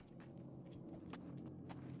see.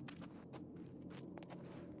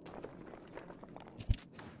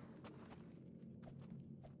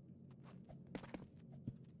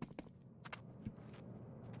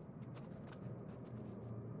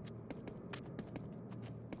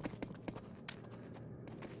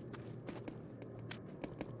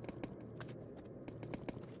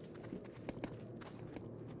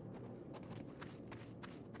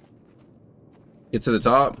 Get to the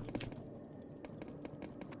top.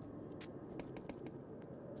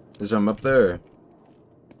 There's some up there.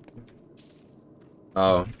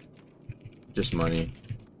 Oh. Just money.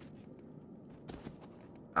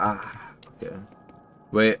 Ah, okay.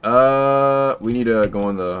 Wait, we need to go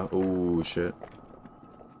on the... Oh, shit.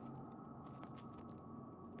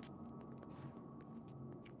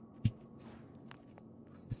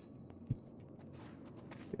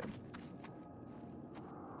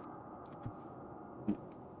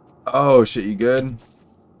 Oh, shit, you good?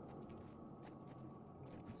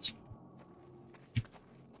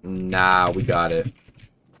 Nah, we got it.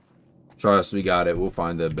 Trust, we got it. We'll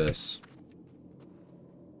find the abyss.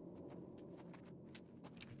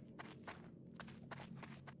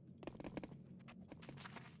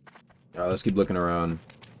 Alright, let's keep looking around.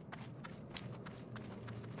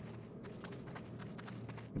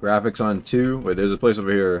 Graphics on 2. Wait, there's a place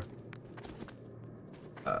over here.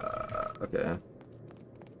 Okay.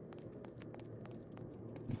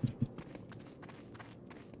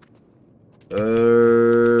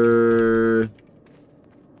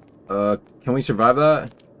 Can we survive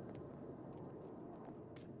that?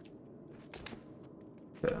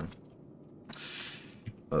 Okay.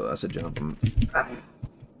 Oh, that's a jump.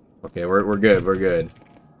 Okay, we're good. We're good.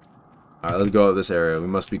 All right, let's go out this area. We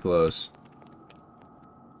must be close.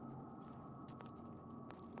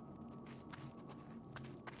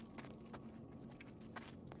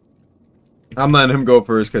 I'm letting him go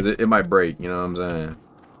first because it might break. You know what I'm saying?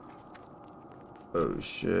 Oh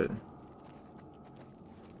shit.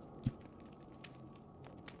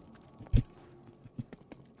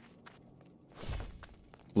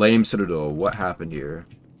 Lame Citadel. What happened here?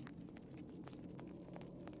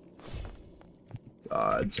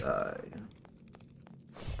 God's eye.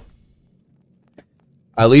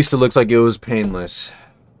 At least it looks like it was painless.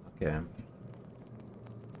 Okay.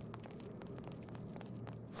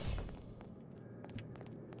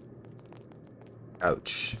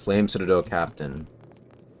 Ouch. Flame Citadel Captain.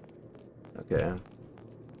 Okay.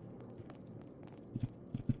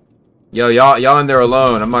 Yo, y'all in there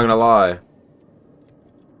alone. I'm not gonna lie.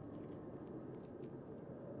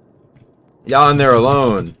 Y'all in there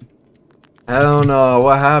alone. Hell no.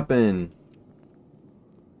 What happened?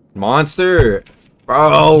 Monster?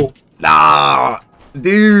 Bro. Nah.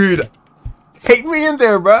 Dude. Take me in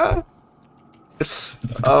there, bro.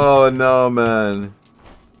 Oh, no, man.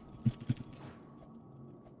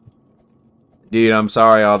 Dude, I'm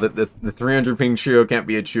sorry, y'all. The 300 ping trio can't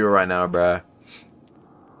be a trio right now, bruh.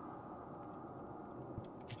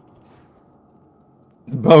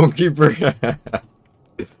 Bonekeeper.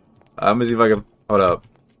 Let me see if I can... Hold up.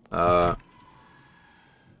 Oh,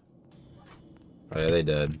 yeah, they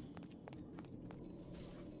dead.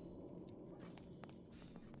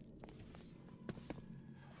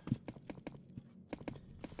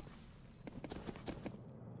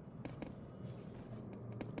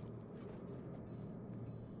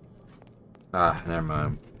 Ah, never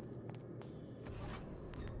mind.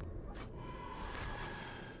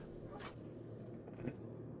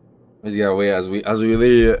 We just gotta wait as we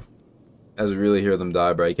really hear them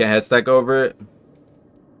die, bro. You can't head stack over it.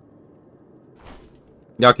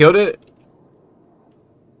 Y'all killed it?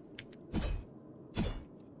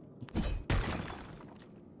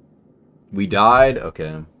 We died?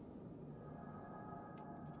 Okay.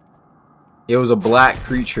 It was a black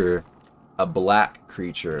creature. A black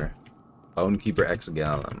creature. Bonekeeper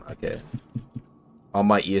Exagalum. Okay. On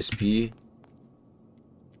my ESP.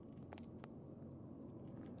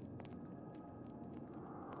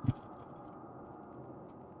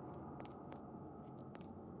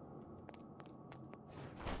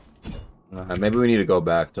 Maybe we need to go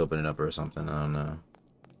back to open it up or something. I don't know.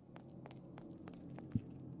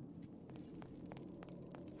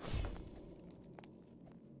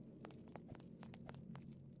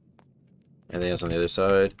 Anything else on the other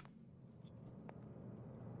side?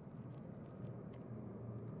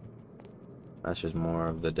 That's just more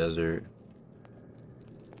of the desert.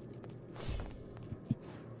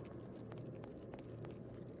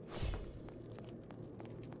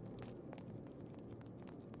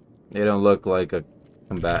 They don't look like a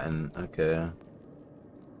combatant. Okay.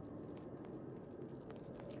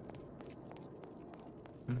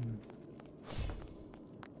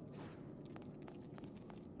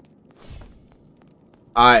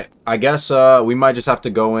 I guess we might just have to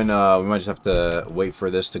go in we might just have to wait for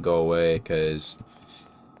this to go away because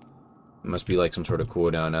it must be like some sort of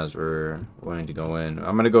cooldown as we're wanting to go in.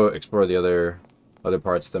 I'm gonna go explore the other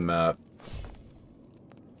parts of the map.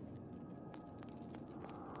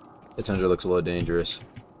 The tundra looks a little dangerous.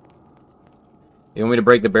 You want me to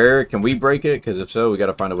break the barrier? Can we break it? Because if so, we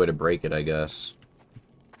gotta find a way to break it, I guess.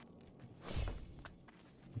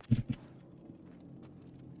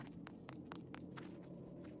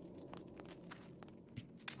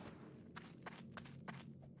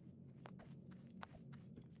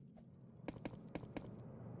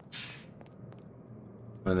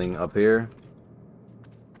 Anything up here?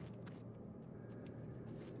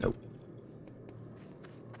 Nope.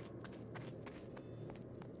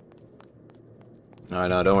 No,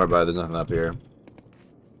 no, don't worry about it. There's nothing up here.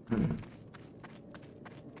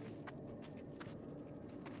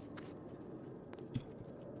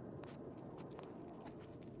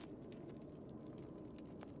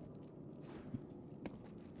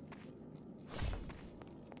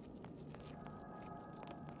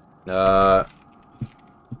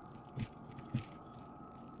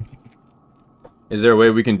 Is there a way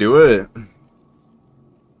we can do it?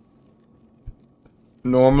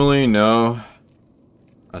 Normally, no.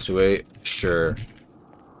 Let's wait. Sure.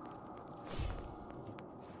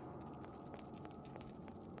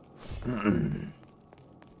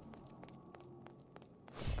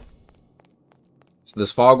 So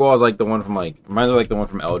this fog wall is like the one from reminds me of like the one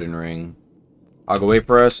from Elden Ring. I'll go wait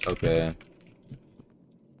for us. Okay.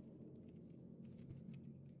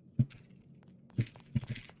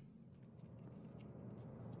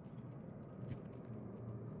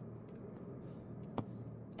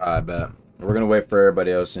 I bet. We're gonna wait for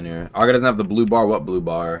everybody else in here. Aga doesn't have the blue bar. What blue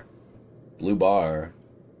bar? Blue bar.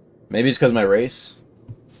 Maybe it's because of my race.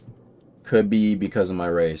 Could be because of my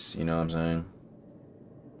race. You know what I'm saying?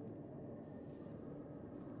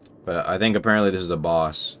 But I think apparently this is a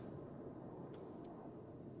boss.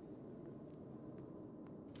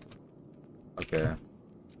 Okay.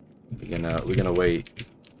 We're gonna wait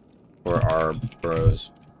for our bros.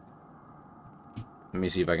 Let me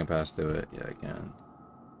see if I can pass through it. Yeah, I can.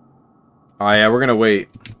 Oh yeah, we're gonna wait.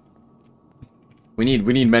 We need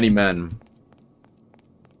many men.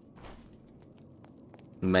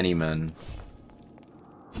 Many men.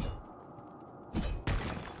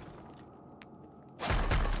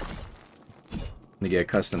 To get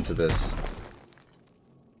accustomed to this.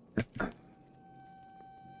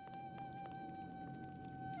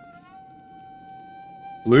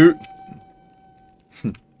 Loot.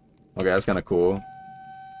 Okay, that's kind of cool.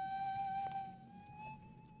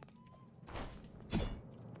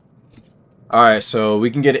 Alright, so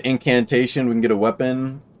we can get an incantation, we can get a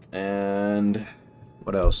weapon, and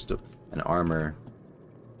what else? An armor.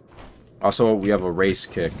 Also, we have a race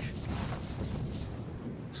kick.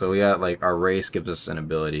 So we got, like, our race gives us an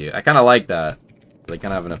ability. I kind of like that. They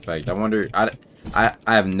kind of have an effect. I wonder, I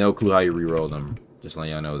have no clue how you reroll them. Just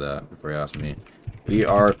letting y'all know that before you ask me. We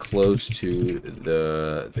are close to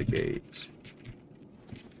the gate.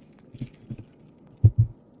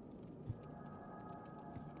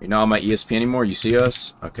 You're not on my ESP anymore? You see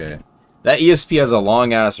us? Okay. That ESP has a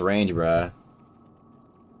long-ass range, bruh.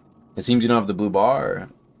 It seems you don't have the blue bar.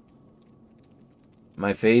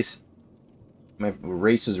 My race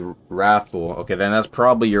is wrathful. Okay, then that's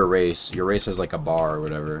probably your race. Your race has like a bar or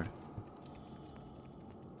whatever.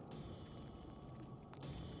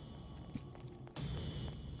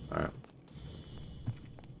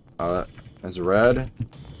 Alright. That's red.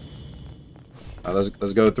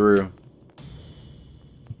 Let's go through.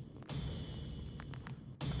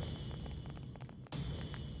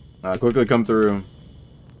 Quickly come through.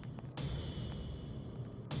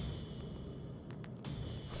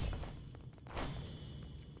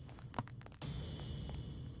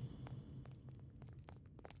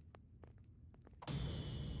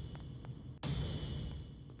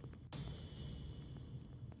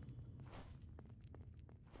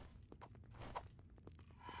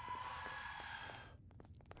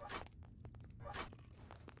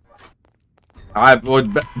 Alright, well,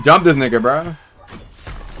 jump this nigga, bro.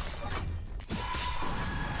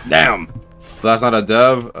 Damn. So that's not a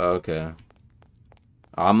dove? Oh, okay.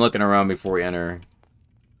 I'm looking around before we enter.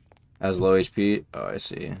 Has low HP? Oh, I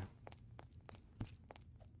see.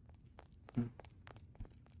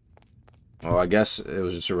 Well, I guess it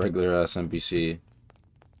was just a regular NPC.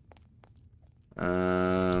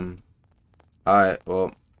 Alright,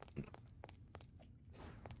 well,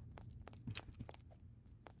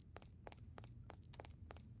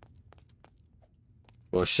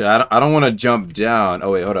 Well, shit, I don't want to jump down.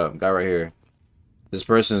 Oh, wait, hold up. Guy right here. This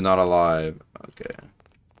person is not alive. Okay.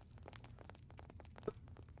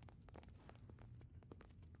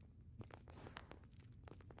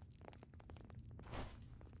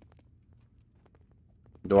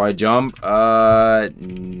 Do I jump?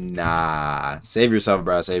 Nah. Save yourself,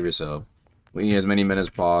 bro. Save yourself. We need as many minutes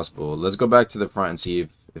as possible. Let's go back to the front and see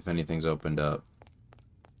if anything's opened up.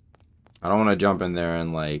 I don't want to jump in there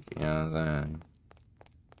and, like, you know what I'm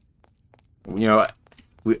saying? You know,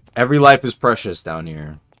 every life is precious down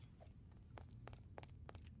here.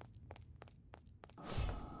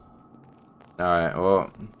 Alright,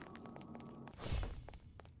 well.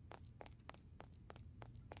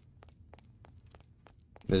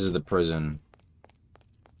 This is the prison.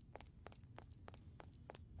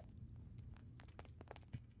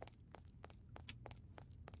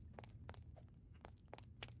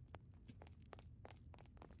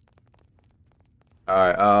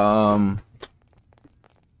 Alright,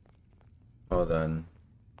 hold on.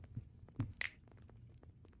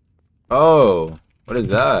 Oh, what is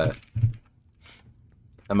that?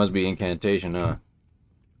 That must be incantation, huh?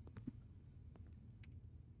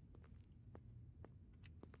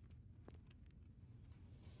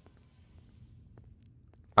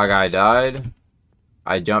 A guy died.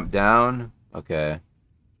 I jumped down. Okay.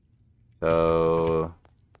 So,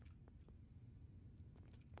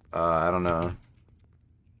 I don't know.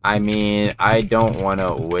 I mean, I don't want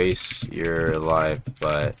to waste your life,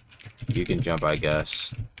 but you can jump, I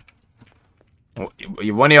guess.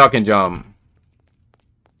 One of y'all can jump.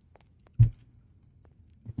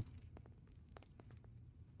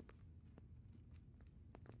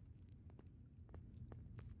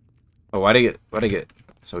 Oh, why'd it get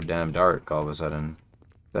so damn dark all of a sudden?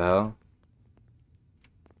 The hell?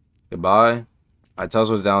 Goodbye. Alright, tell us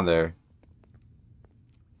what's down there.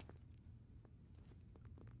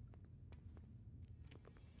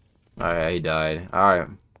 Alright, he died. Alright.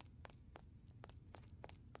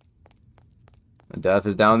 The death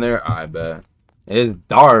is down there? I bet. It is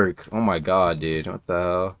dark. Oh my god, dude. What the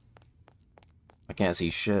hell? I can't see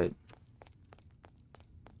shit.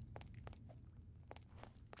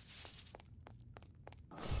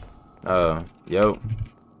 Oh, yo.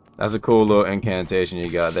 That's a cool little incantation you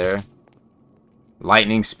got there.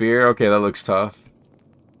 Lightning spear? Okay, that looks tough.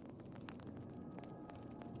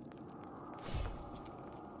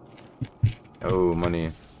 Oh,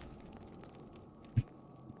 money.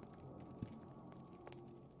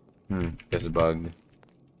 Guess it's bugged.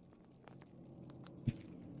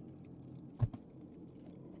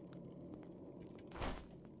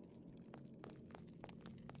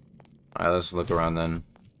 Alright, let's look around then.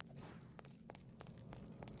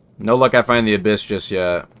 No luck I find the abyss just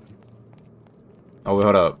yet. Oh, wait,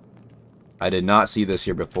 hold up. I did not see this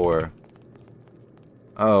here before.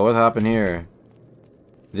 Oh, what happened here?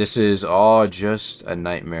 This is all just a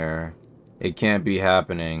nightmare. It can't be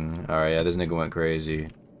happening. Alright, yeah, this nigga went crazy.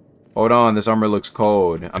 Hold on, this armor looks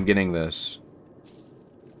cold. I'm getting this.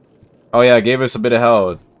 Oh yeah, it gave us a bit of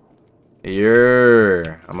health.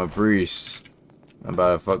 Yeah, I'm a priest. I'm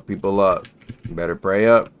about to fuck people up. You better pray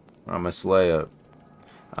up, or I'm a slay up.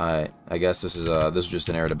 Alright, I guess this is just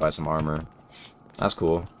an area to buy some armor. That's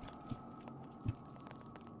cool.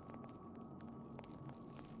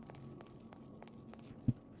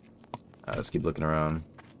 Alright, let's keep looking around.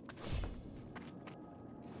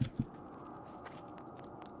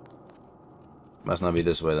 Must not be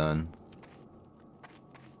this way then.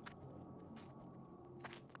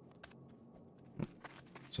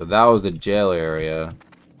 So that was the jail area.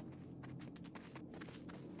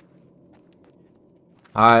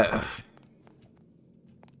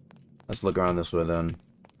 Let's look around this way then.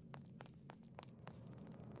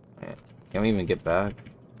 Can't we even get back?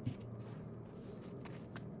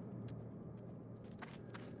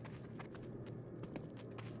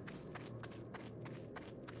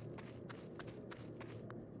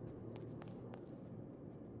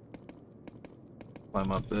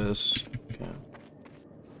 Climb up this. Okay.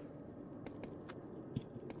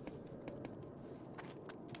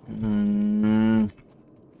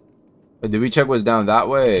 Wait, did we check what's down that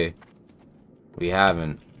way? We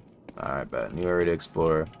haven't. Alright, bet. New area to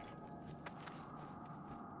explore.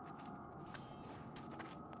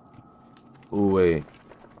 Ooh, wait.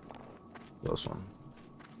 Close one.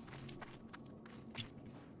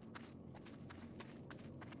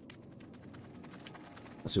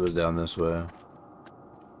 Let's see what's down this way.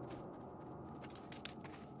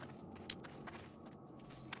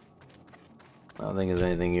 I don't think there's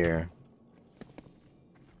anything here.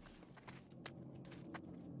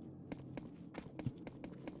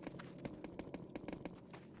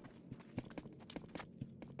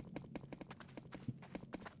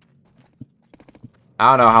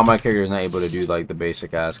 I don't know how my character is not able to do like the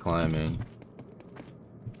basic ass climbing.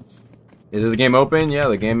 Is this game open? Yeah,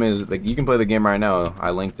 the game is like you can play the game right now. I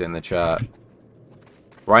linked it in the chat.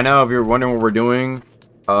 Right now, if you're wondering what we're doing,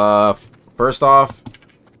 first off,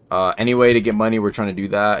 any way to get money, we're trying to do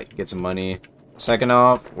that. Get some money. Second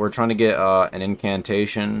off, we're trying to get an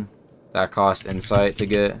incantation that costs insight to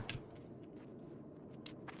get.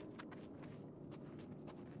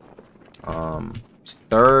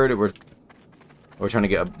 Third, we're trying to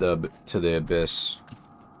get up to the abyss.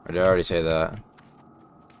 Or did I already say that?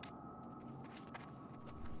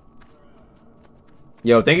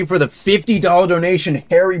 Yo, thank you for the $50 donation,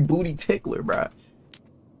 Harry Booty Tickler, bruh.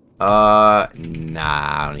 Nah,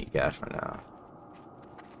 I don't need cash right now.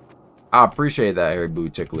 I appreciate that, Harry Booty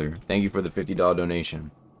Tickler. Thank you for the $50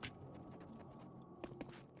 donation.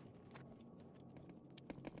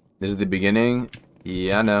 This is the beginning?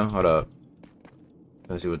 Yeah, I know. Hold up.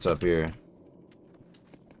 Let's see what's up here.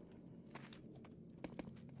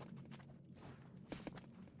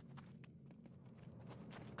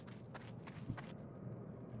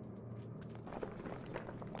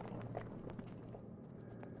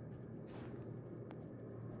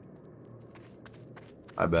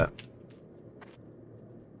 I bet.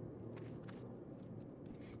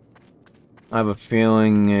 I have a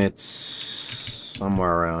feeling it's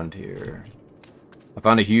somewhere around here. I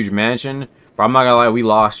found a huge mansion, but I'm not gonna lie, we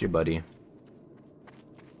lost you, buddy.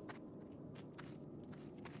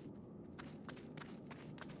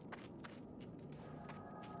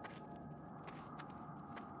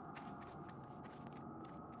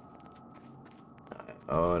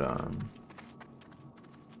 Hold on.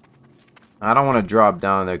 I don't want to drop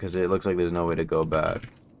down there because it looks like there's no way to go back.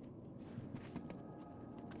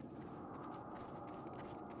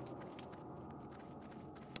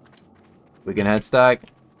 We can head stack.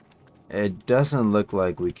 It doesn't look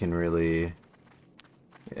like we can really...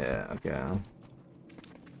 Yeah, okay.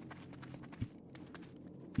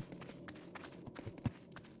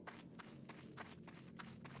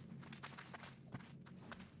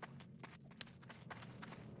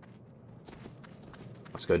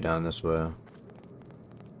 Let's go down this way.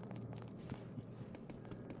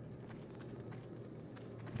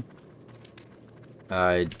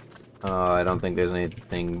 I don't think there's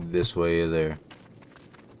anything this way either.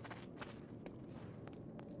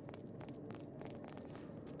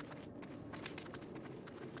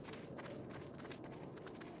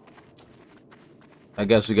 I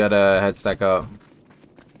guess we gotta head stack up.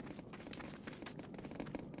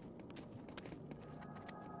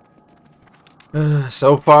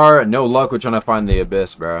 So far, no luck with trying to find the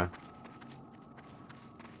abyss, bro.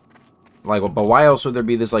 Like, but why else would there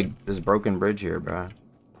be this, like, this broken bridge here, bro?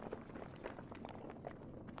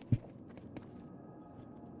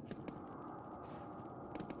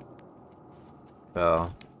 Oh.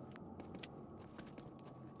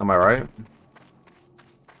 Am I right?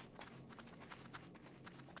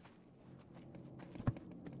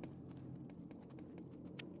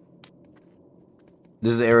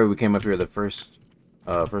 This is the area we came up here the first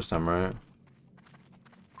time, right?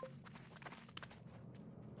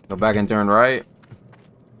 Go back and turn right.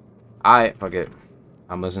 Fuck it.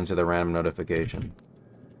 I'm listening to the random notification.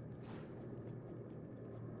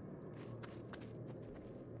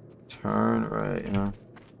 Turn right, huh?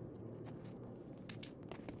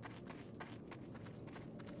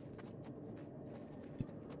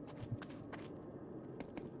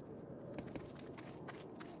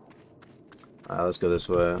 Alright, let's go this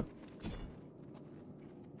way.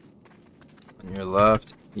 On your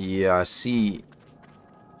left. Yeah, I see.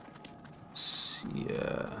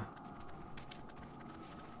 Yeah.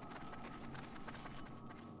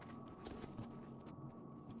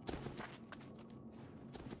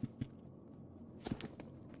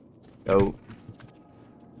 Go.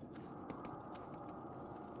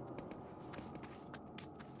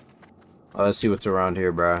 Let's see what's around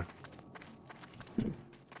here, bruh.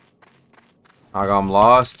 I'm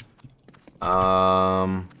lost.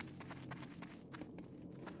 Not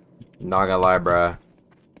gonna lie, bruh.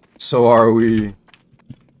 So are we.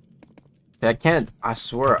 I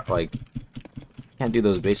swear, like, can't do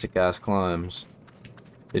those basic ass climbs.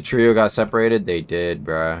 The trio got separated? They did,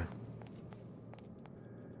 bruh.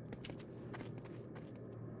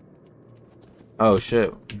 Oh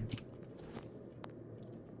shit.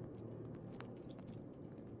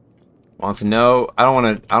 Want to know? I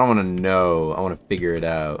don't wanna know. I wanna figure it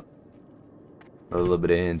out. A little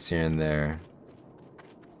bit of hints here and there.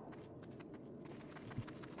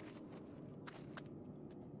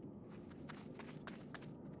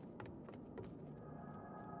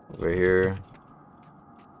 Over here.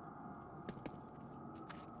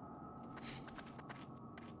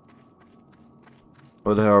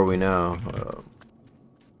 Where the hell are we now?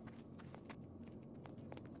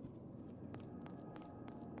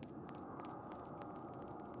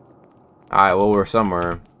 Alright, well, we're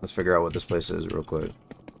somewhere. Let's figure out what this place is real quick.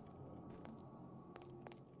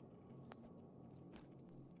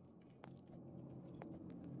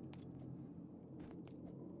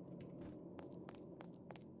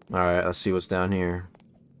 Alright, let's see what's down here.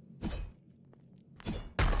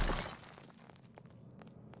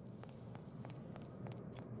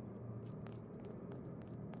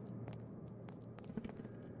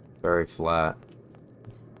 Very flat.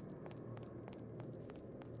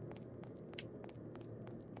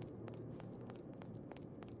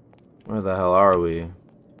 Where the hell are we?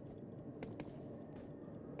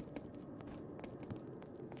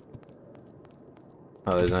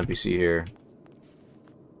 Oh, there's an NPC here.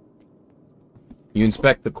 You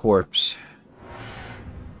inspect the corpse.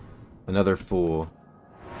 Another fool.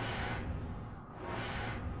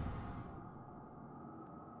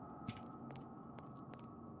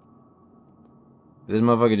 Did this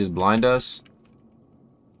motherfucker just blind us?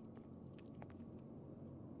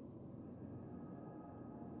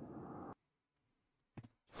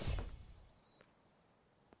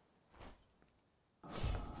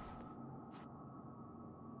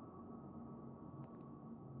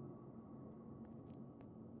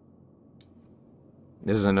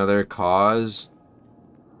 This is another cause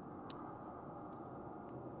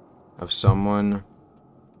of someone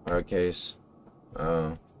or a case.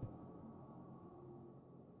 Oh.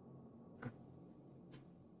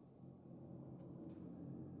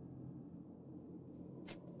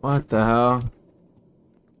 What the hell?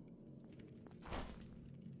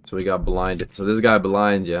 So we got blinded. So this guy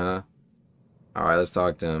blinds you, huh? Alright, let's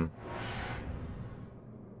talk to him.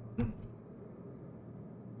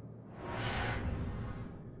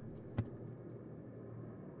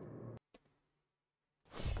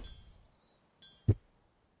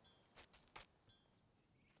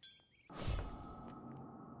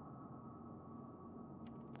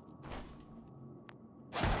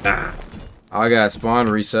 Ah. I got spawn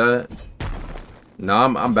reset. No,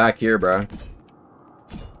 I'm back here, bro.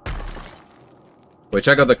 Wait,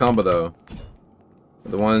 check out the combo though.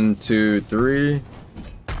 The 1, 2, 3.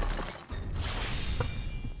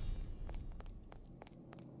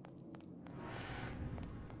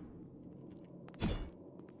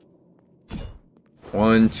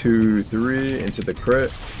 One, two, three, into the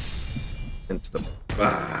crit. Into the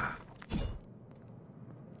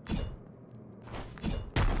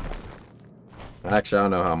Actually, I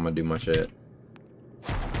don't know how I'm gonna do my shit.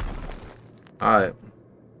 Alright.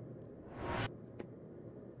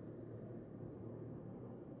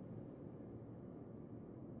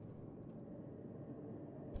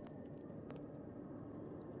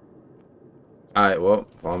 Alright, well,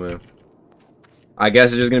 follow me. I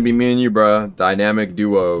guess it's just gonna be me and you, bruh. Dynamic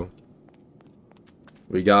duo.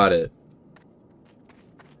 We got it.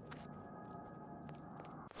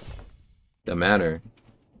 The manor.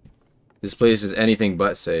 This place is anything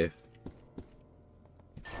but safe.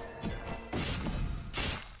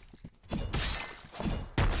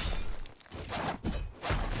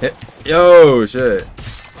 Yo, shit.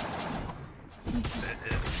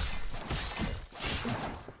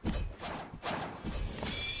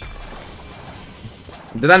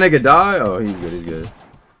 Did that nigga die? Oh, he's good, he's good.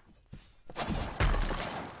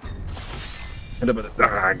 End up with a...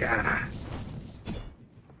 Oh, God.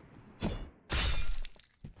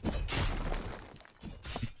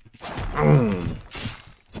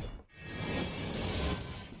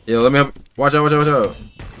 Yo, let me help. Watch out, watch out, watch out.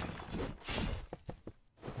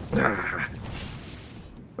 Ah.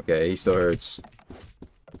 Okay, he still hurts.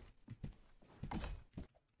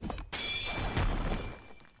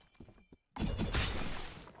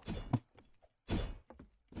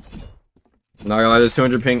 Not gonna lie, this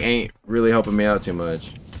 200 ping ain't really helping me out too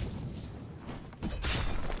much.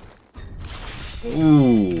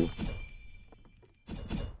 Ooh.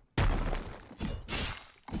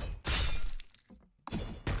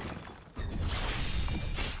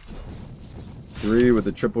 Three with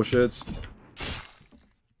the triple shits.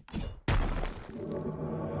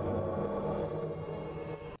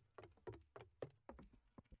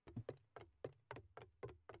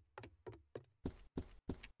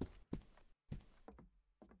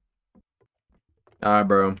 Alright,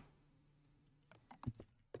 bro.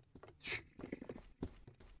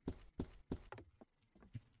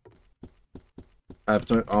 I have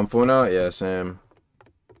to, on phone now? Yeah, Sam.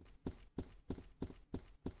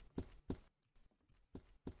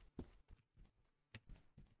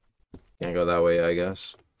 Can't go that way, I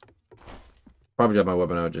guess. Probably drop my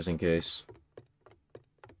weapon out just in case.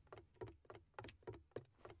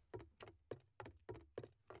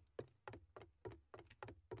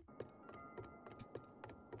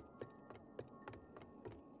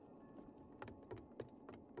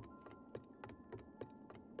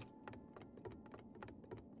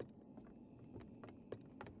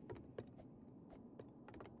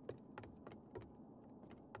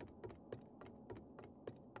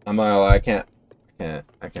 I'm not gonna lie, I can't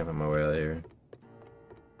find my way out of here.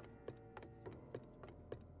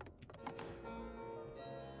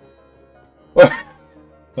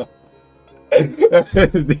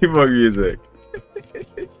 Debug music.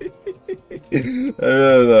 I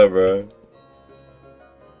know that, bro.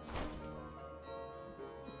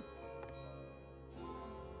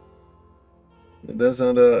 It does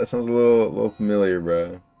sound it sounds a little familiar,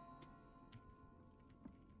 bro.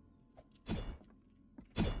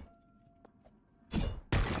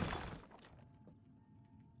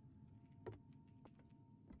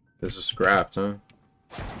 This is scrapped, huh?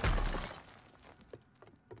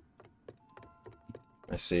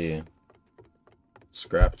 I see.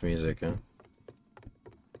 Scrapped music, huh?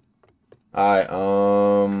 Alright,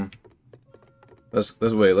 let's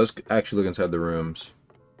wait, let's actually look inside the rooms.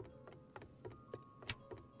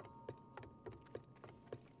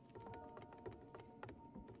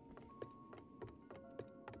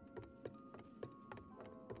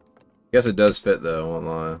 Guess it does fit though, won't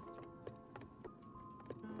lie.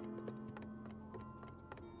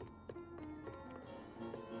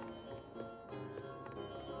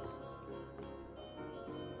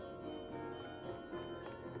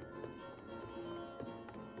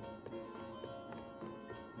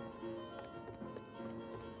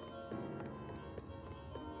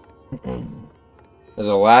 There's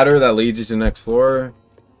a ladder that leads you to the next floor.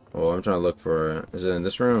 Oh, I'm trying to look for it. Is it in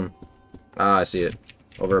this room? Ah, I see it.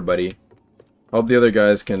 Over, buddy. Hope the other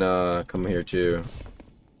guys can come here too.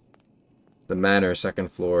 The manor,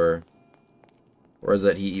 second floor. Where is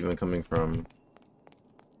that heat even coming from?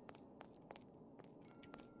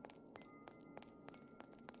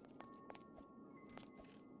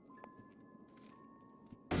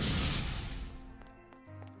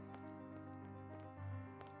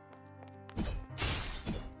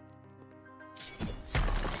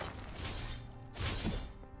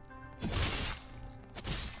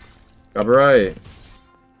 Copyright.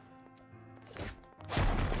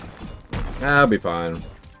 I'll be fine.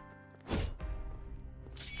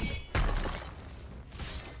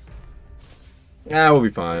 Yeah, we'll be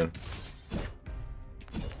fine.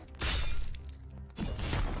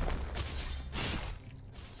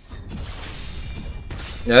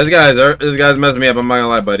 Yeah, this guy's messing me up. I'm not gonna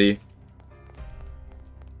lie, buddy.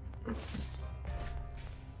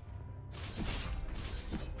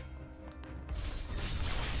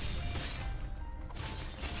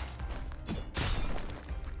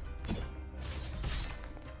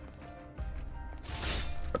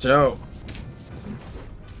 Watch out.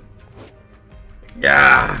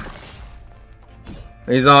 Yeah.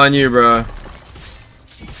 He's on you, bro.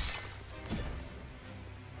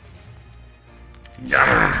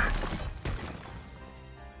 Yeah.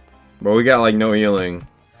 Bro, we got like no healing.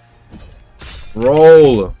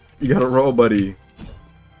 Roll. You gotta roll, buddy.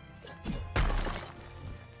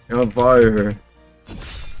 You're on fire.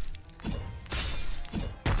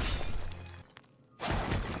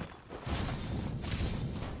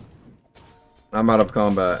 I'm out of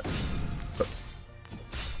combat.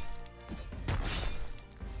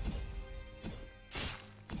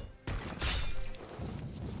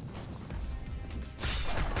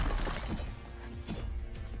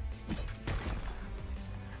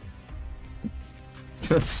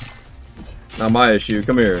 Not my issue.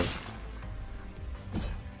 Come here.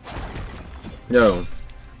 Yo.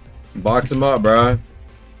 Box him up, bruh.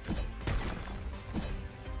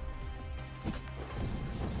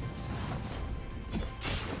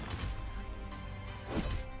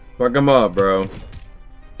 Fuck him up, bro.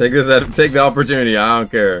 Take the opportunity. I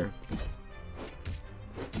don't care.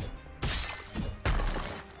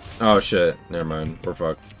 Oh shit. Never mind. We're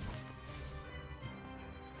fucked.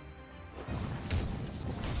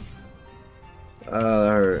 That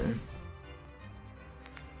hurt.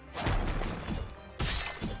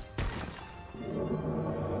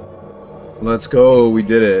 Let's go. We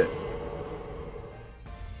did it.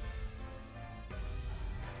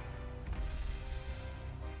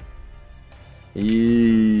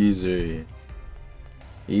 Easy.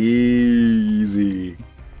 Easy.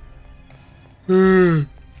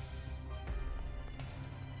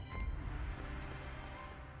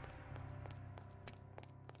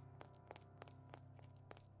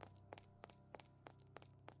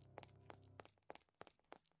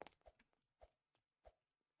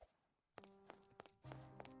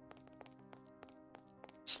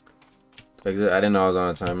 Exit. I didn't know I was on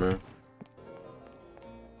a timer.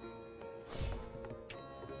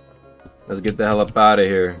 Let's get the hell up out of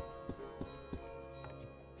here.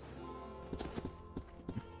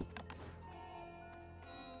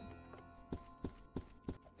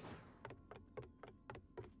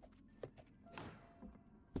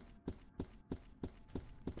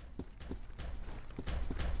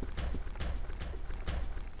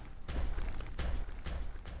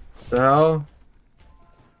 The hell?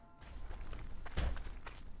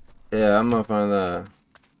 Yeah, I'm gonna find that.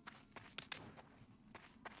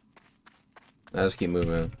 Let's keep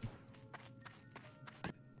moving.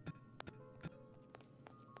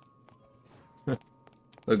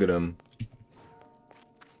 Look at him.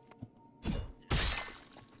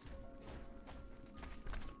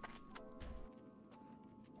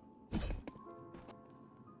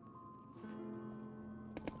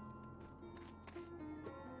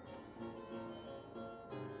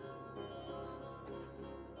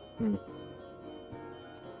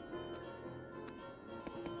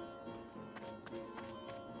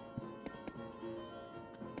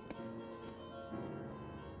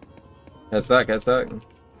 Head stuck, head stuck.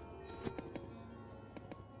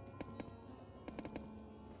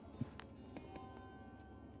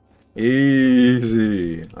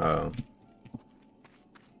 Easy. Oh.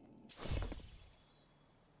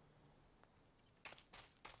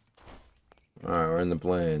 Alright, we're in the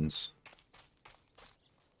plains.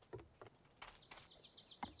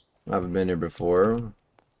 I haven't been here before,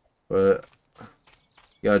 but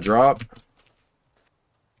got a drop.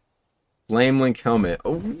 Flame Link helmet.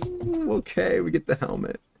 Oh, okay, we get the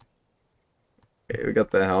helmet. Okay, we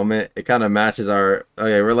got the helmet. It kind of matches our.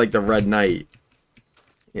 Okay, we're like the Red Knight.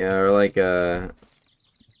 Yeah, we're like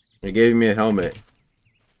They gave me a helmet.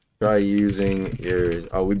 Try using yours.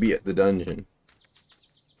 Oh, we beat the dungeon.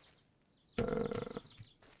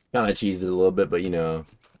 Kind of cheesed it a little bit, but you know.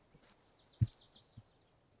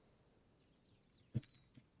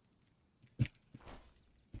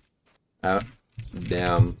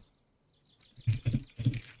 Damn.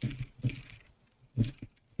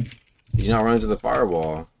 Did you not run into the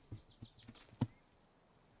firewall?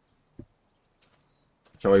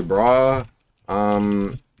 Shall we bra?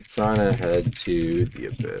 Trying to head to the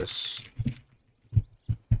abyss.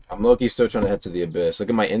 I'm low-key still trying to head to the abyss. Look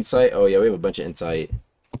at my insight. Oh yeah, we have a bunch of insight.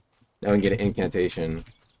 Now we can get an incantation.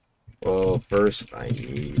 Well, first I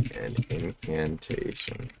need an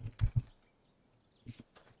incantation.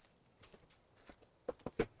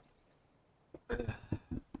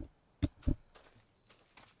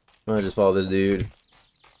 I'm gonna just follow this dude.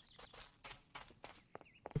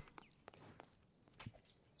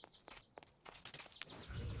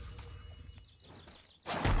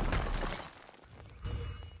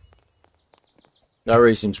 That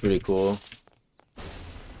race seems pretty cool.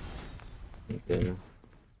 Okay.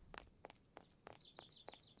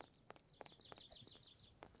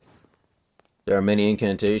 There are many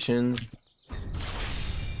incantations.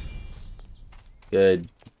 Good.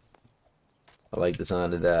 I like the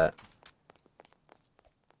sound of that.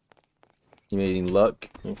 Amazing luck.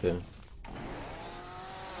 Okay.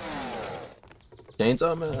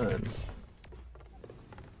 Chainsaw Man.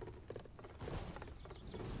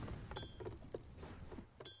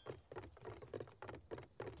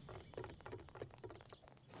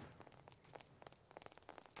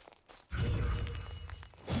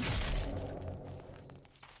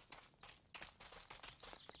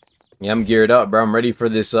 Yeah, I'm geared up, bro. I'm ready for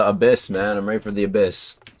this abyss, man. I'm ready for the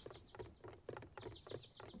abyss.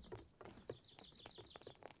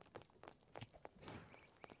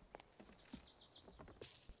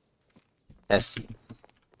 Essie.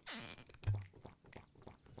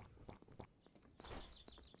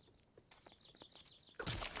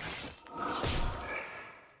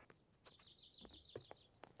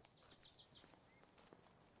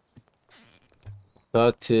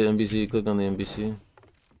 Talk to NBC. Click on the NBC.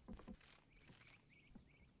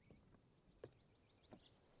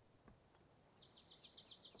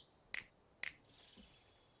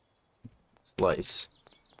 Slice.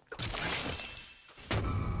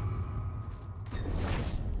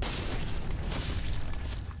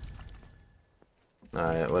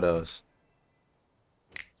 Alright, what else?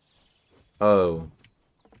 Oh.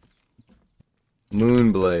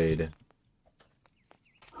 Moonblade.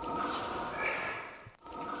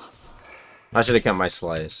 I should have kept my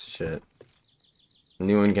slice. Shit.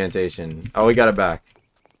 New incantation. Oh, we got it back.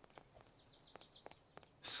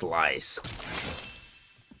 Slice.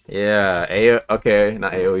 Yeah, okay,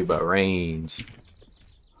 not AoE but range.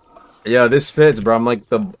 Yeah, this fits, bro. I'm like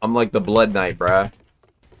the Blood Knight, bruh.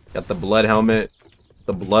 Got the blood helmet,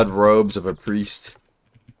 the blood robes of a priest.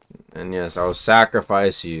 And yes, I will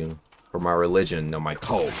sacrifice you for my religion, no, my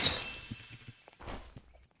cult.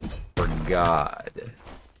 For God.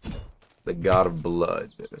 The God of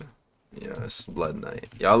blood. Yes, Blood Knight.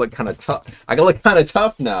 Y'all look kind of tough. I can look kind of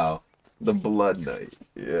tough now. The Blood Knight.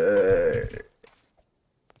 Yeah.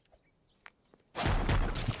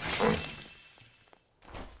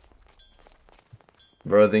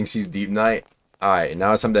 Bro thinks he's Deep Knight. Alright,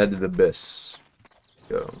 now it's time to head to the abyss.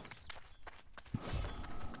 Go.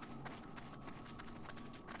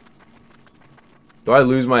 Do I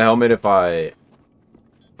lose my helmet if I...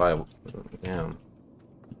 Damn.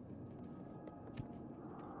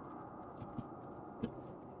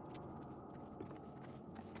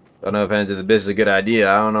 Don't know if Enter the Abyss is a good idea.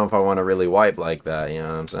 I don't know if I want to really wipe like that, you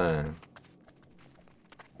know what I'm saying?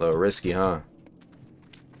 A little risky, huh?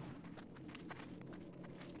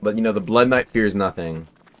 But, you know, the Blood Knight fears nothing.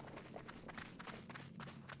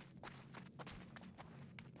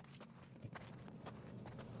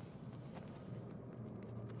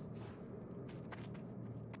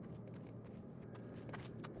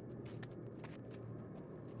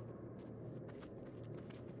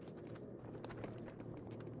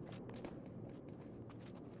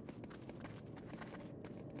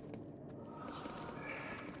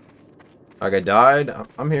 Like I died?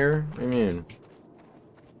 I'm here. What do you mean?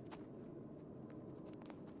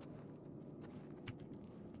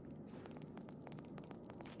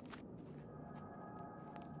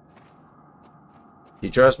 You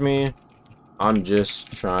trust me? I'm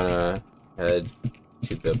just trying to head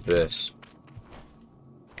to the abyss.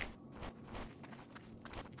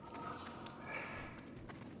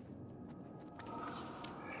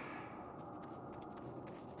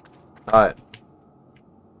 Alright.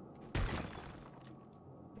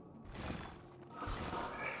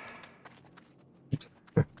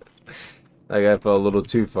 That guy fell a little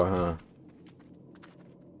too far, huh?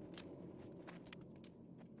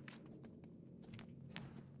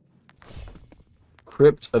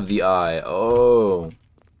 Crypt of the Eye. Oh.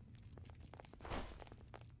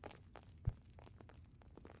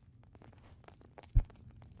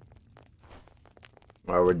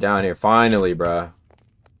 Alright, we're down here. Finally, bruh.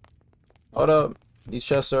 Hold up. These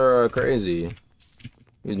chests are crazy.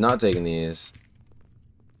 He's not taking these.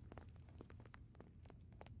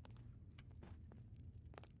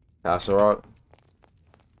 Castle Rock.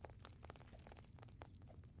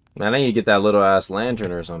 Man, I need to get that little ass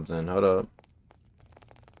lantern or something. Hold up.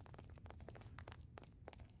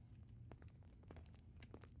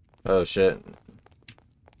 Oh shit.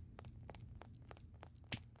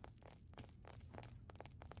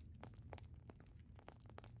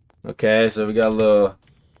 Okay, so we got a little...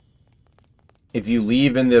 If you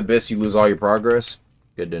leave in the abyss, you lose all your progress.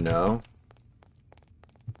 Good to know.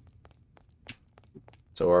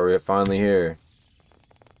 So are we finally here?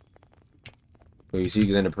 Oh, you see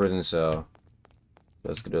he's in a prison cell.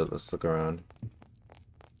 Let's go. Let's look around.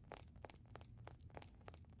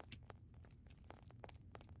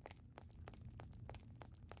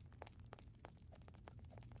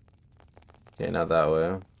 Okay, not that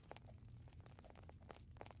way.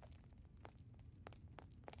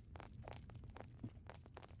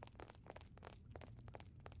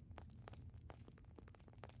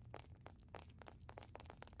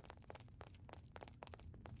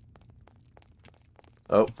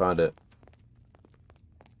 Oh, found it.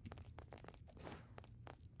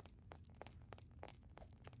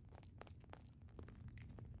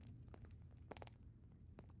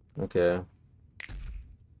 Okay.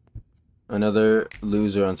 Another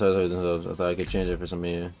loser unsatisfied with themselves. I thought I could change it for some of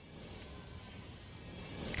you.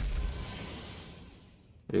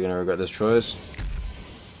 You're gonna regret this choice.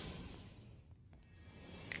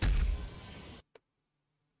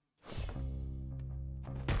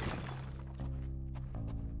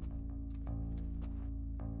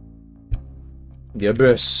 The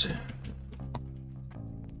Abyss.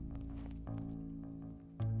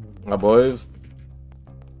 My boys.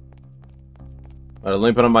 Alright, let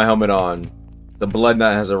me put my helmet on. The Blood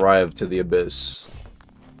Knight has arrived to the Abyss.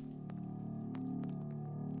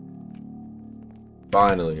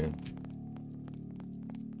 Finally.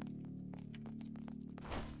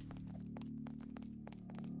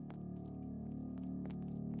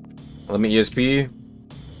 Let me ESP.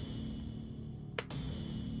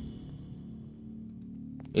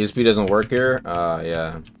 ESP doesn't work here?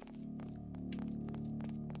 Yeah.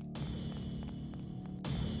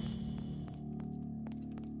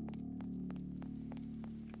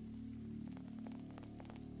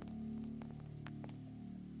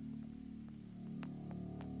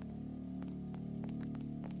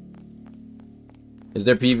 Is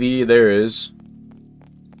there PV? There is.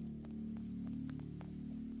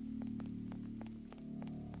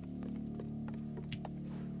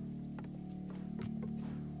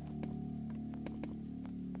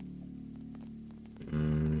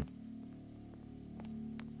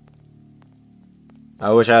 I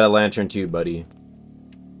wish I had a lantern too, buddy.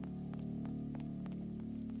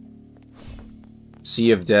 Sea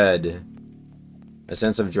of Dead. A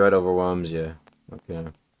sense of dread overwhelms you. Okay.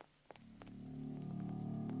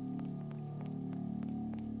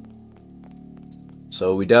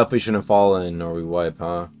 So we definitely shouldn't fall in or we wipe,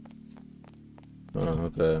 huh?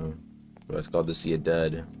 Oh, okay. So it's called the Sea of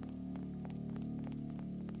Dead.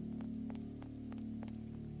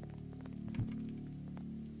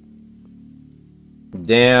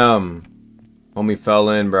 Damn. Homie fell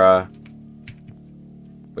in, bruh.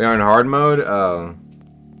 We are in hard mode? Oh.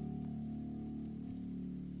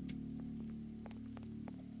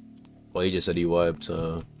 Well, he just said he wiped,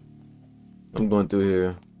 so I'm going through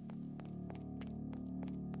here.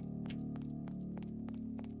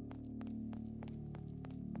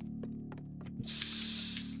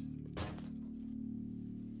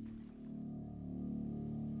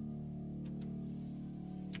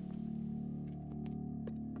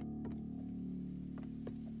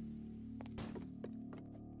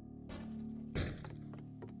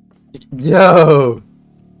 Yo!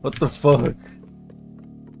 What the fuck?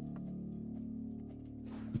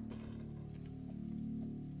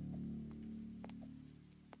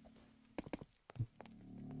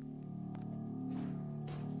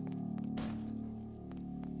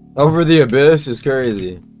 Over the abyss is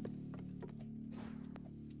crazy.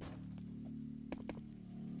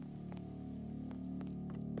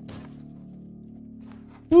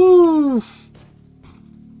 Woo!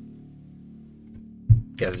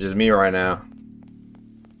 Guess it's just me right now.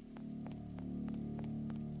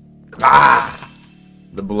 Ah!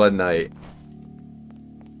 The Blood Knight.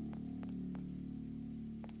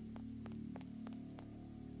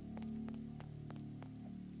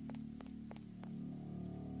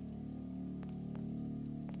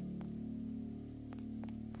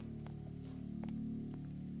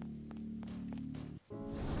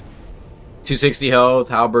 .260 health,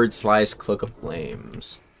 halberd, slice, cloak of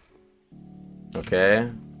flames.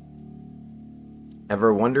 Okay.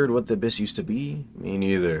 Ever wondered what the abyss used to be? Me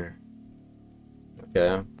neither.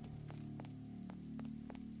 Okay.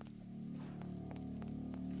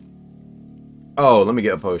 Oh, let me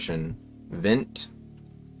get a potion. Vent.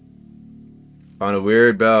 Found a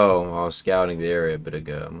weird bell while scouting the area a bit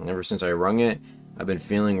ago. Ever since I rung it, I've been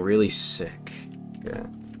feeling really sick. Okay.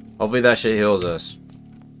 Hopefully that shit heals us.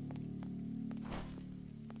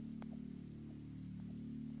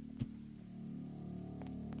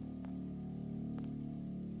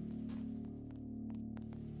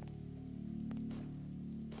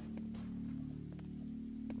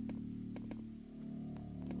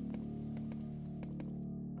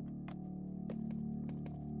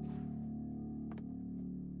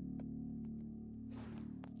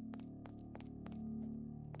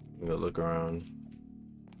 Go look around.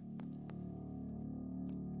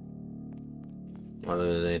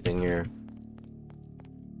 Whether there's anything here.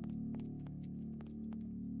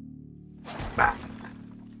 Ah.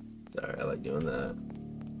 Sorry, I like doing that.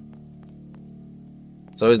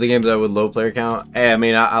 It's always the games that with low player count. Hey, I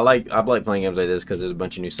mean, I like playing games like this because there's a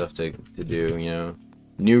bunch of new stuff to do. You know,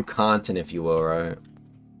 new content, if you will, right?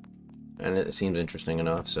 And it seems interesting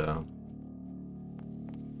enough. So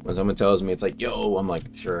when someone tells me it's like, yo, I'm like,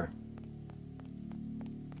 sure.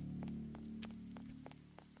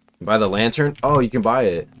 Buy the lantern? Oh, you can buy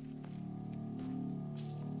it.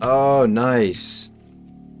 Oh, nice.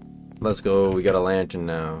 Let's go. We got a lantern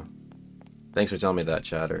now. Thanks for telling me that,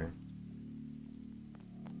 chatter.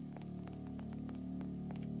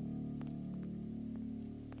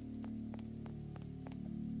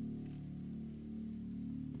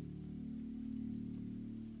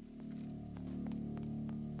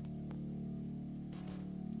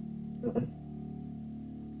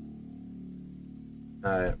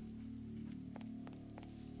 Alright.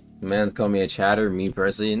 Man's called me a chatter, me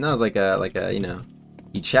personally. No, it's like a, you know,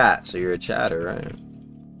 you chat, so you're a chatter, right?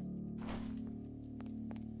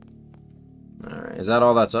 Alright, is that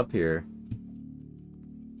all that's up here?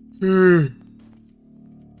 I'm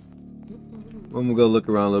gonna go look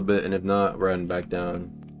around a little bit, and if not, run back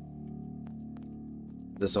down.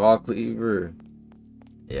 This all cleaver.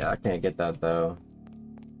 Yeah, I can't get that though.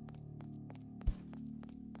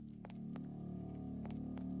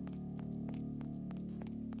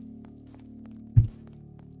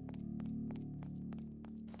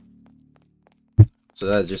 So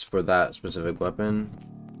that's just for that specific weapon.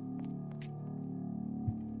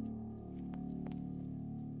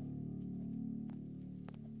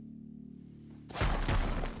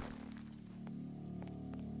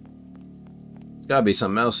 There's gotta be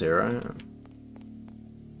something else here, right?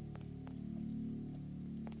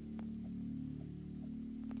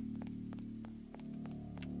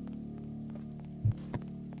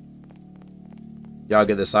 Y'all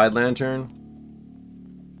get the side lantern?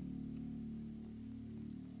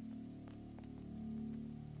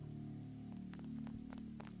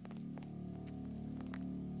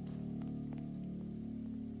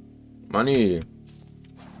 Money.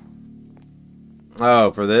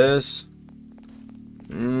 Oh, for this?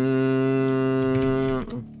 I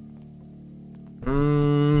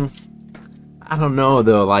don't know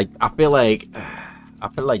though. Like I feel like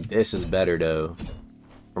this is better though.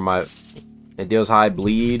 For my, it deals high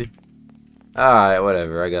bleed. Alright,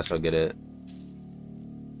 whatever. I guess I'll get it.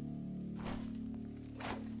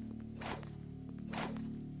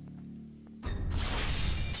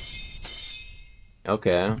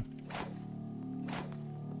 Okay.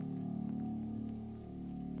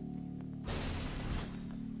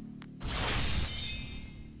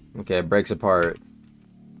 Okay, it breaks apart.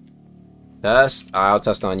 Test? I'll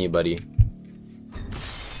test on you, buddy.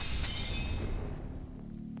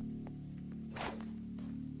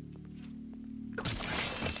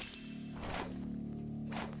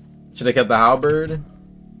 Should I kept the halberd?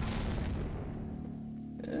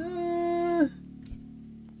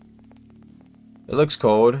 It looks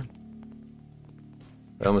cold.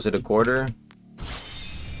 I almost hit a quarter.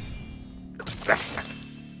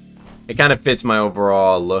 It kind of fits my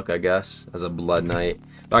overall look, I guess, as a blood knight.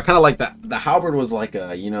 But I kind of like that. The halberd was like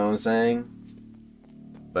a, you know what I'm saying?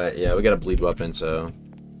 But yeah, we got a bleed weapon, so.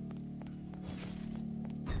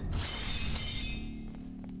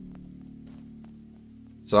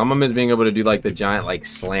 So I'm gonna miss being able to do like the giant like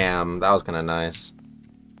slam. That was kind of nice.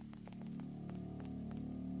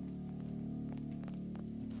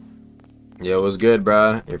 Yo, it was good,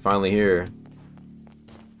 bruh. You're finally here.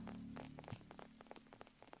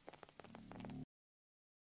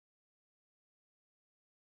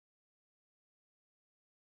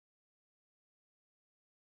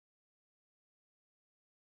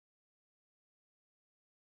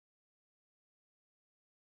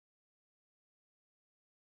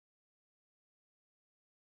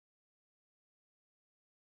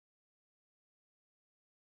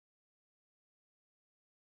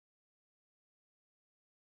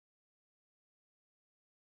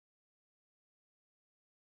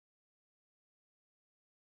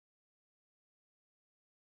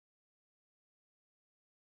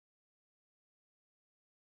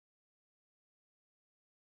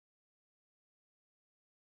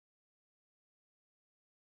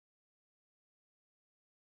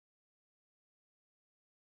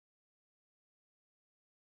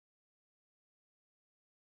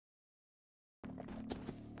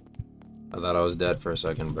 I thought I was dead for a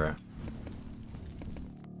second, bruh.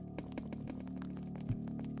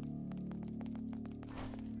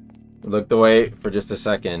 Looked away for just a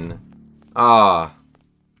second. Ah.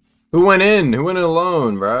 Who went in? Who went in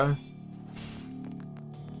alone, bruh?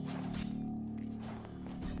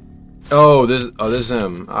 Oh, this is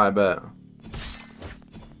him. I bet.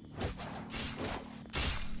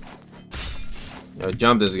 Yo,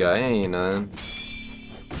 jump this guy. Ain't nothing.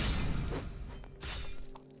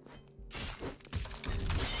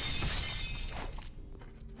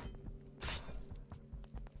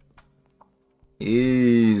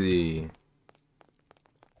 Easy.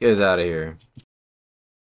 Get us out of here.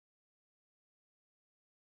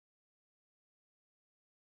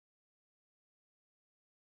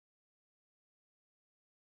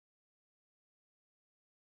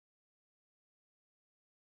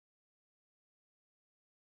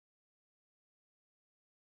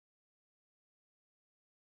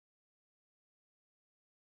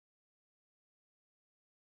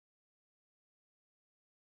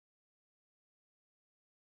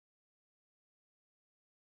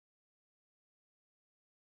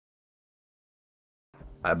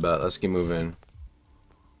 I bet. Let's keep moving.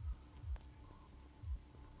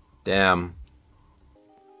 Damn.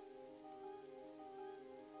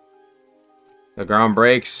 The ground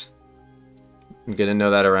breaks. I'm good to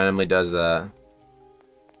know that it randomly does that.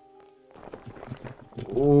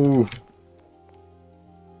 Ooh.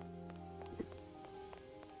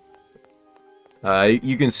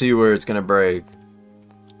 You can see where it's gonna break.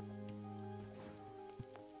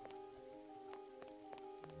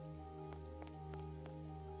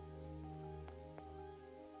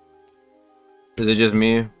 Is it just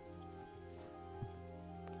me?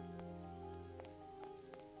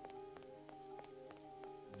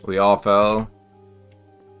 We all fell.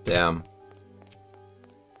 Damn.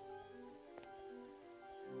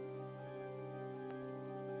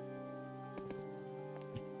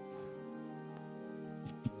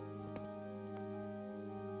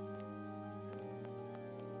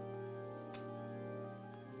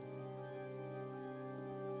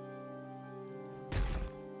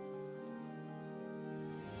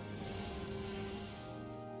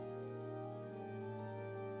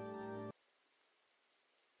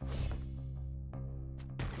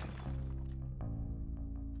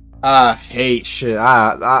 I hate shit.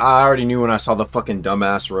 I already knew when I saw the fucking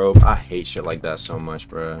dumbass rope. I hate shit like that so much,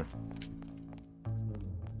 bro.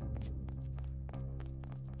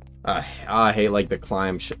 I hate like the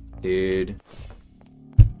climb shit, dude.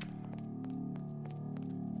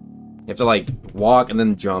 You have to like walk and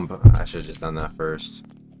then jump. I should have just done that first.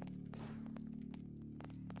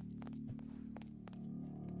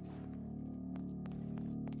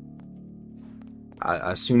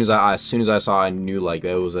 As soon as I saw, I knew like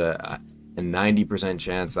there was a 90%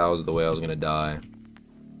 chance that was the way I was gonna die.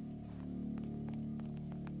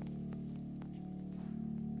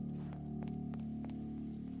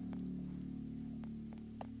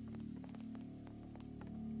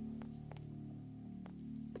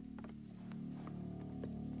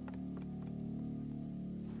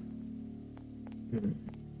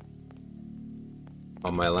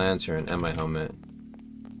 On my lantern and my helmet.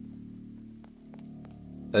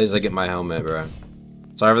 At least I get my helmet, bro.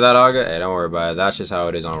 Sorry for that, Aga. Hey, don't worry about it. That's just how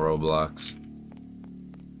it is on Roblox.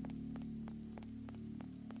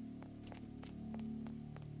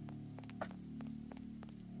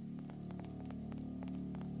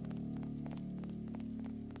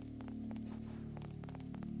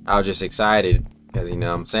 I was just excited because, you know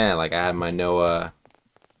what I'm saying, like I had my no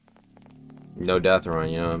death run,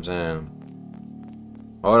 you know what I'm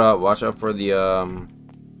saying? Hold up, watch out for the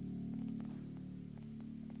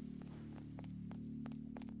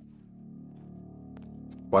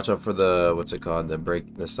watch out for the, what's it called,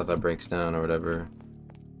 the stuff that breaks down or whatever.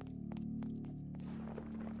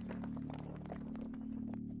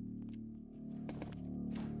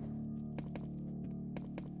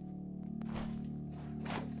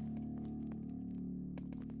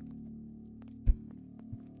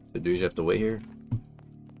 So do you have to wait here?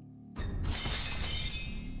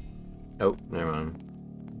 Nope, never mind.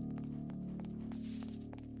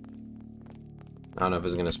 I don't know if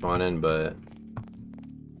it's gonna spawn in, but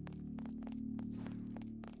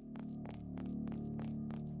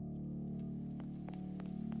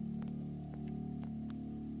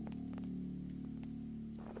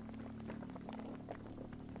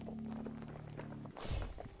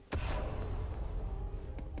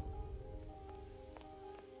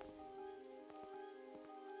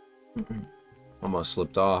almost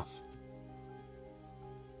slipped off.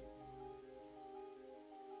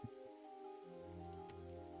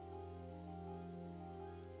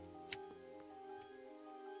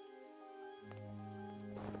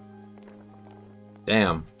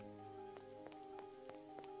 Damn.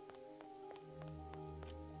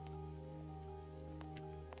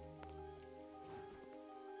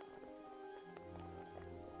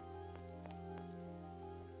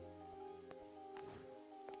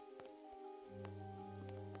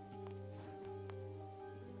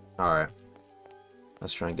 Alright.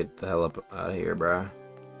 Let's try and get the hell up out of here, bruh.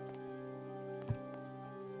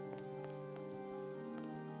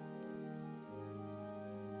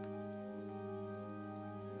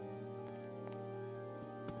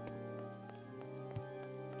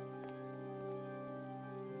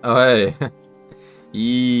 Oh, hey.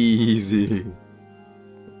 Easy.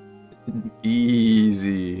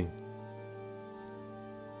 Easy.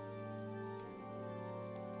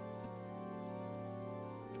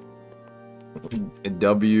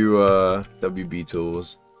 WB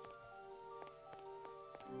tools.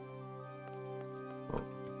 Oh.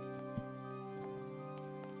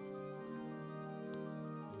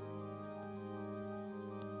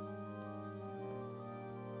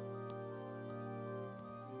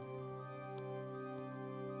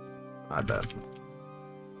 I bet.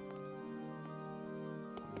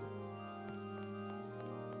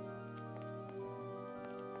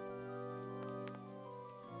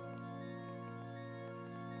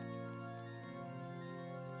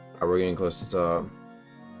 We're getting close to top.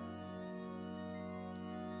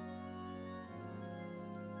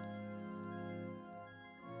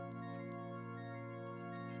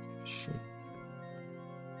 Shit.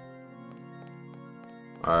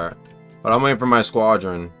 Alright. But I'm waiting for my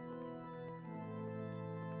squadron.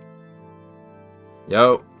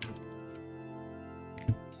 Yo.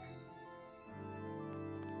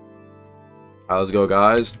 Alright, let's go,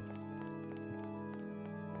 guys.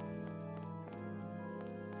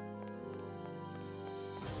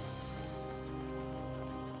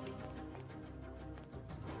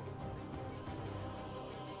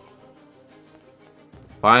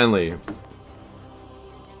 Finally.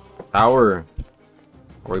 Power.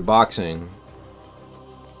 Are we boxing?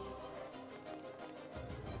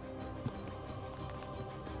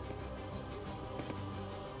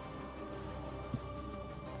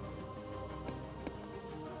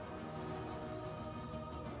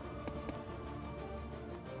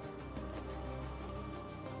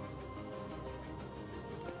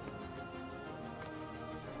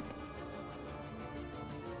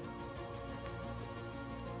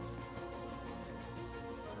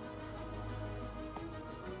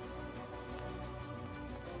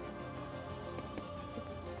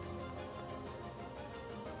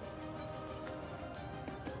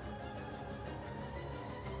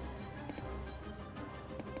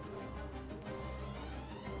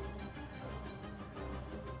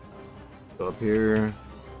 Go up here.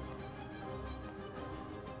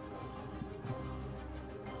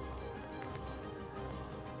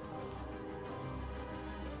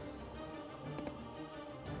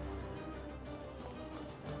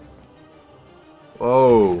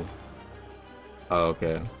 Whoa. Oh,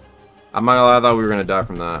 okay. I'm not gonna lie, I thought we were gonna die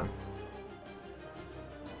from that.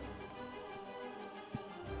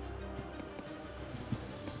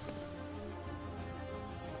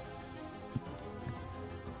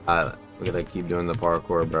 We gotta keep doing the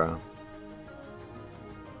parkour, bro.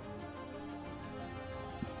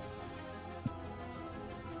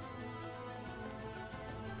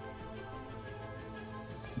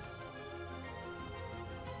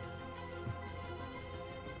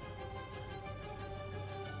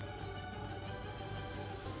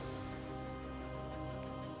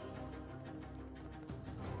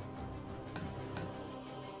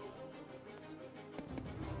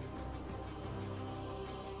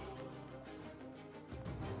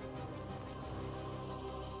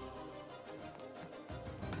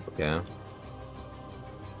 Okay.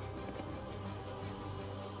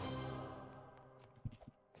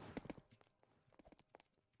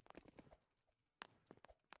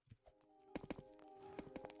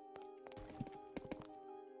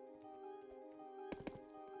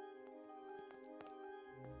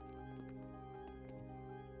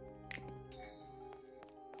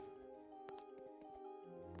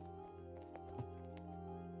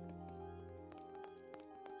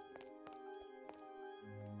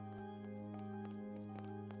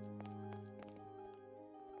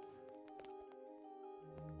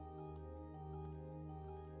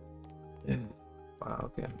 Yeah.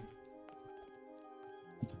 Wow, okay.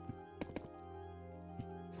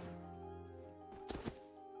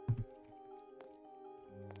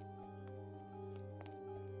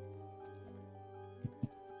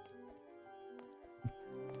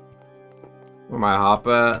 Where my hop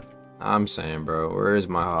at? I'm saying, bro, where is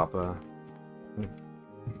my hop at?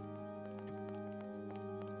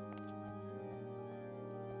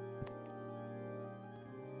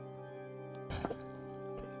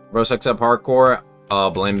 Bro, sucks up hardcore.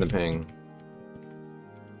 Blame the ping.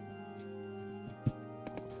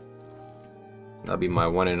 That'll be my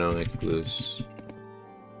one and only exclusive.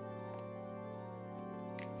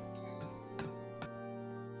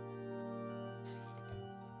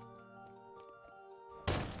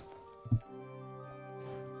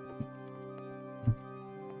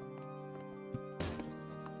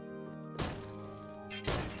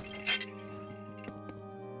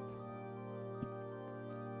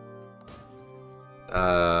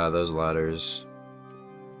 Those ladders.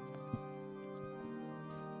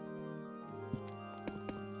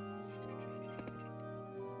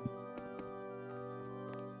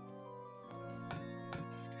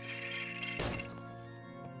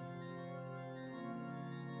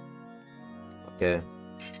 Okay.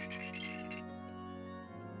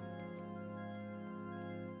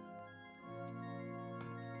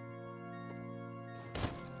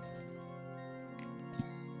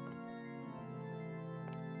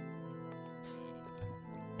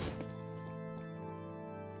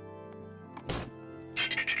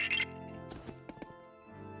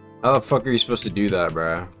 How the fuck are you supposed to do that,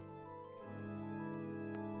 bro?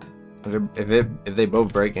 If they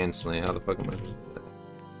both break instantly, how the fuck am I supposed to do that?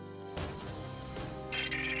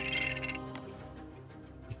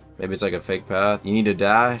 Maybe it's like a fake path. You need to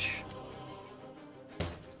dash.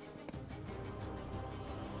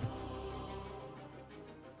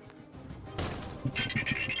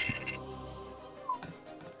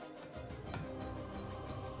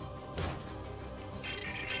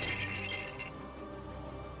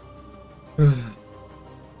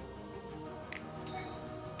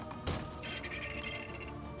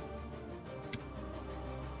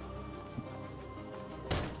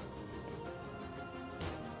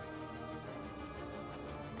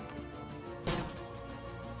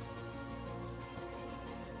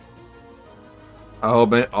 I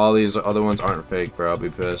hope all these other ones aren't fake, bro. I'll be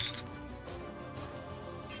pissed.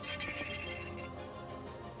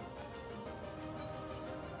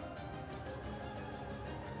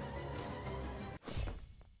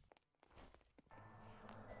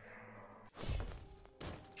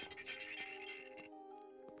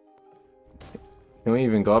 Can we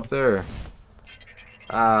even go up there?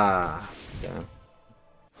 Ah, yeah.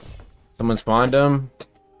 Someone spawned him.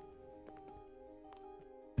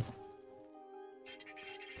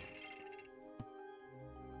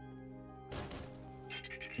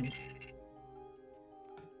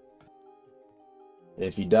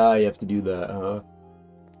 If you die, you have to do that, huh?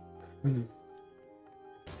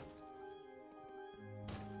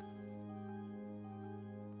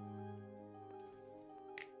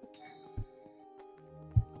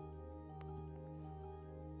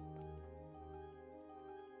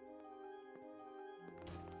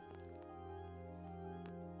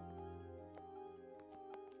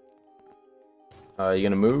 You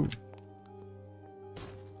gonna move?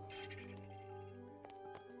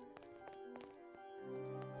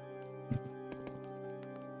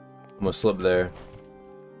 I'm gonna slip there.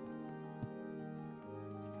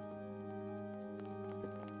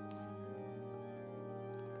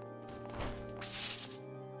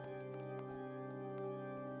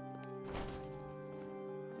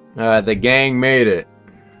 The gang made it.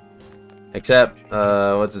 Except,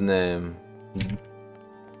 what's his name?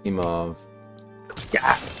 Imov.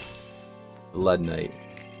 Yeah. Blood Knight.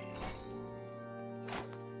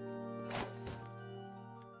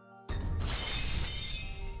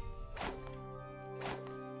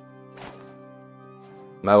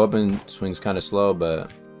 My weapon swing's kind of slow,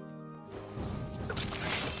 but...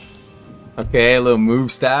 Okay, a little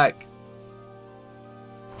move stack.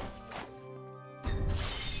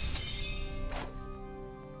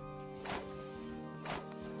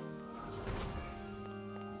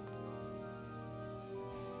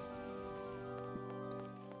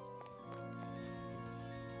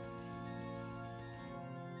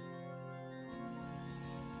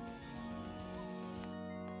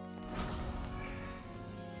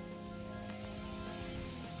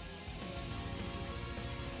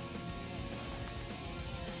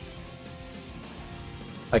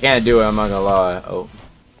 I can't do it, I'm not gonna lie. Oh.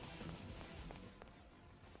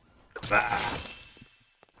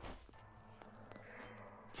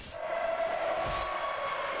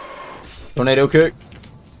 Tornado kick.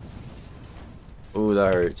 Ooh,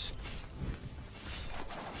 that hurts.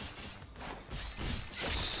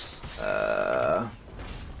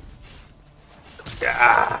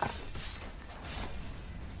 Yeah.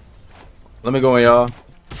 Let me go in, y'all.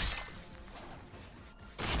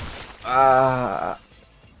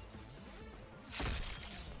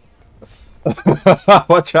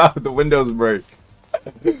 Watch out, the windows break.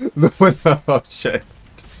 The window, oh shit.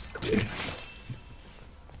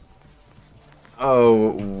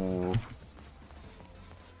 Oh.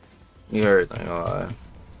 You hurt, I ain't gonna lie.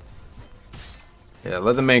 Yeah,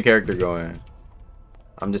 let the main character go in.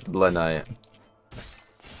 I'm just a Blood Knight.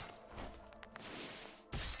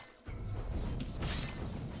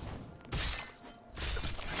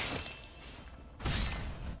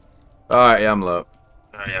 Alright, yeah, I'm low.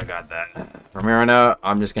 Oh yeah, I got that. From here on out,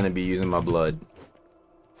 I'm just gonna be using my blood.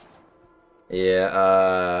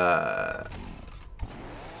 Yeah,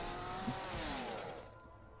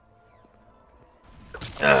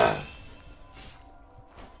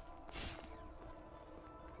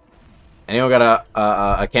 Anyone got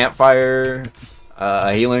a campfire,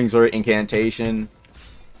 a healing sort of incantation?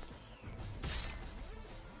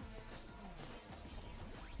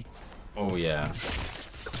 Oh yeah.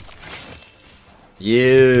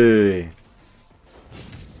 Yeah.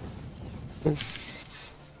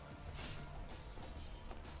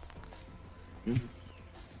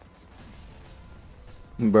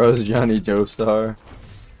 Bro's Johnny Joestar.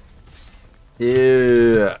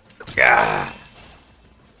 Yeah. God.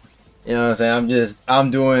 You know what I'm saying?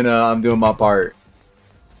 I'm doing my part.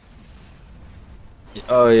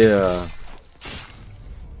 Oh yeah.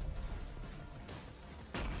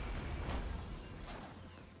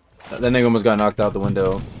 That nigga almost got knocked out the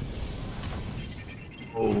window.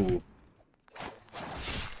 Oh.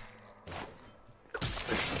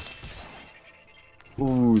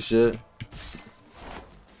 Ooh, shit.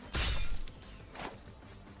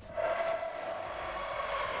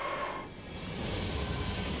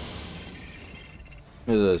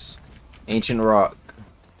 What is this? Ancient rock.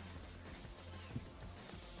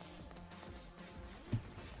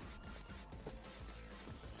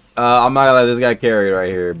 I'm not gonna let this guy carry it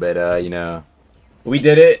right here, but you know, we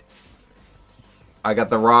did it. I got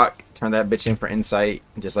the rock. Turn that bitch in for insight,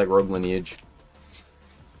 just like Rogue Lineage.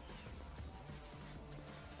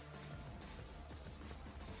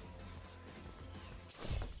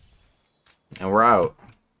 And we're out.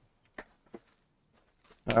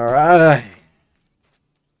 All right.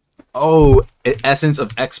 Oh, essence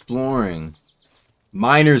of exploring.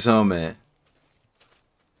 Miner's helmet.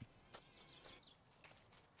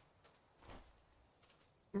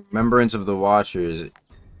 Remembrance of the Watchers.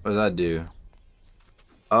 What does that do?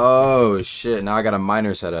 Oh shit! Now I got a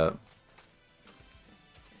miner set up.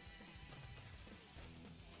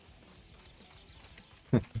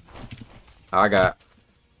 I got.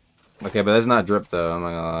 Okay, but that's not drip though. I'm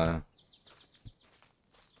not gonna lie.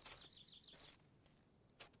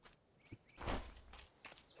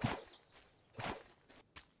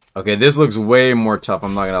 Okay, this looks way more tough.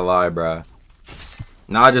 I'm not gonna lie, bruh.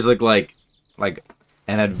 Now I just look like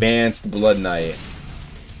an advanced Blood Knight.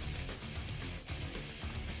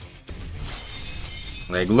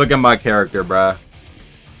 Like, look at my character, bruh.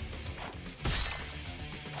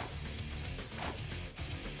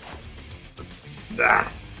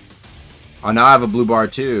 Oh, now I have a blue bar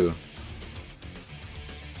too.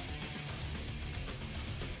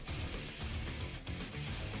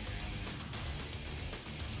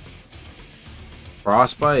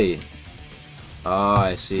 Frostbite. Oh,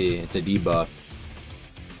 I see. It's a debuff.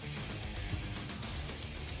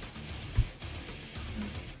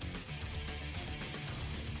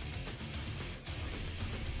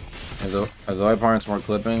 Are the white parts more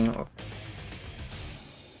clipping?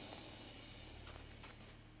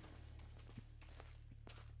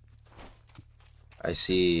 I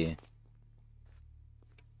see.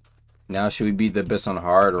 Now should we beat the abyss on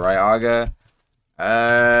hard, right, Aga?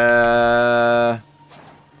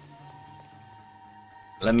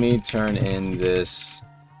 Let me turn in this.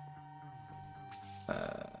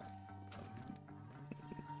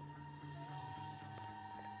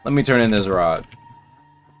 Let me turn in this rock.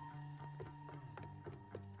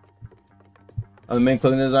 I'm the main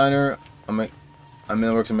clothing designer. I'm in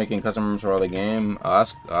the works of making customers for all the game. Oh,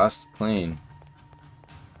 that's clean.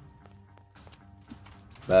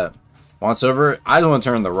 But once over, I don't want to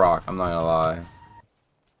turn the rock. I'm not gonna lie.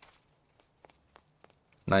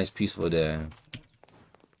 Nice peaceful day.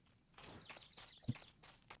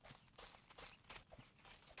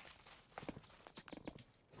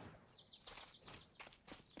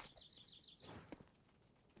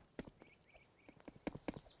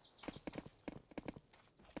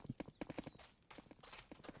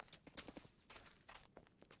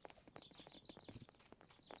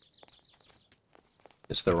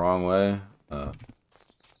 It's the wrong way.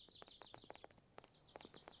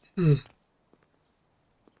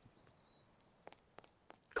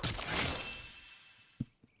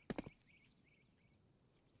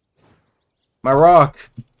 My rock.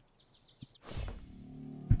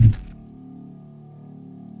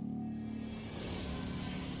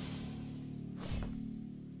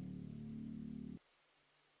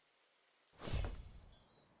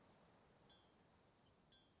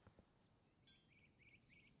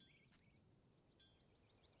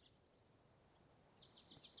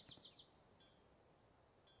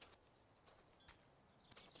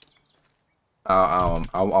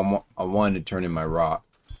 I wanted to turn in my rock.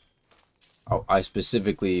 I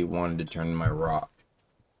specifically wanted to turn in my rock.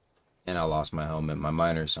 And I lost my helmet, my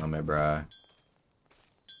miner's helmet, bruh.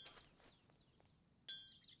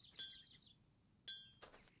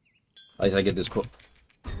 At least I get this cool.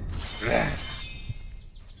 Okay,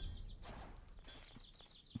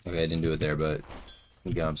 I didn't do it there, but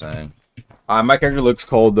you get what I'm saying. My character looks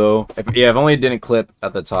cold though. If only it didn't clip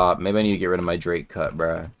at the top. Maybe I need to get rid of my Drake cut,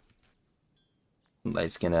 bruh.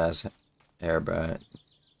 Light skin ass hair, bruh.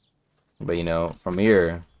 But you know, from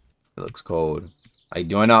here, it looks cold. Like,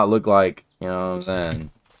 do I not look like, you know what I'm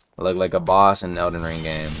saying? I look like a boss in an Elden Ring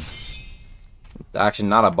game. Actually,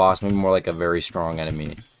 not a boss, maybe more like a very strong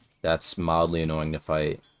enemy. That's mildly annoying to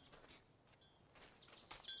fight.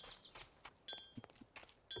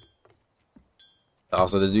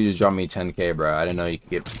 Also, this dude just dropped me 10k, bro. I didn't know you could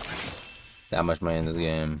get that much money in this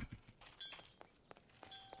game.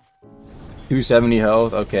 270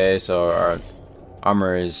 health. Okay, so our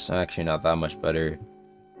armor is actually not that much better.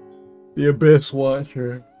 The Abyss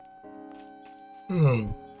Watcher.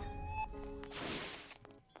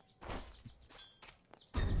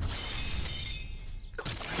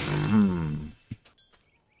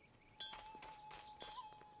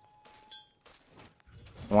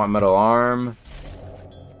 Want metal arm?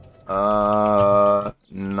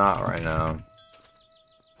 Not right now.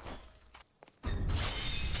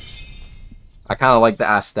 I kind of like the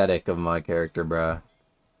aesthetic of my character, bruh.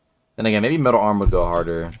 Then again, maybe metal arm would go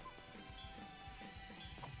harder.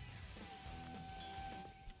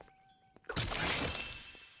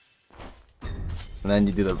 And then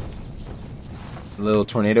you do the little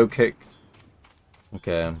tornado kick.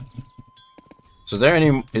 Okay. So is there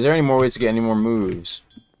any more ways to get any more moves?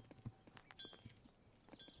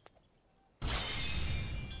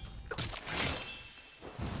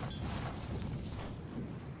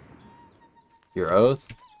 Your oath?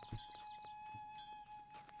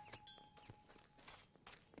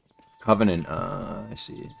 Covenant, I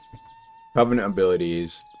see. Covenant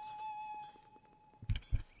abilities.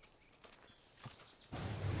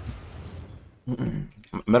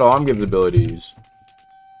 Metal arm gives abilities.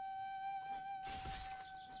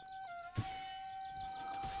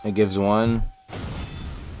 It gives one.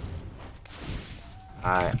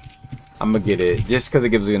 I'm gonna get it just because it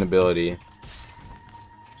gives you an ability.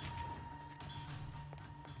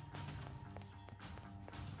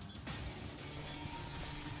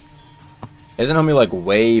 Isn't homie like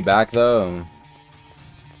way back though?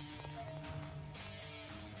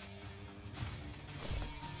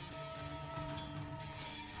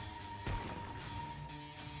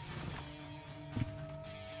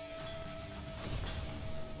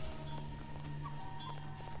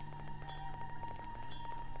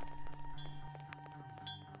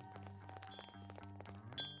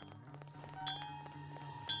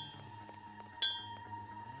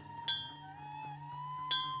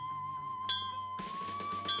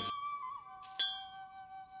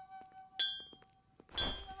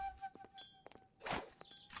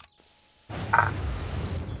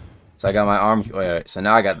 So I got my arm. Wait, so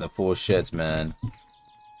now I got the full shits, man.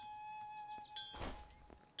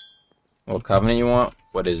 What covenant you want?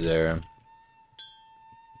 What is there?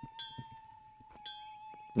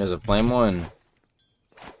 There's a flame one.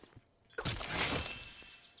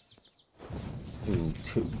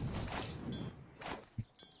 Two.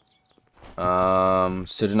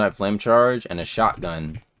 Citronite flame charge and a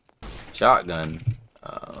shotgun. Shotgun.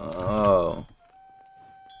 Oh.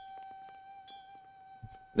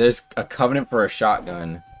 There's a covenant for a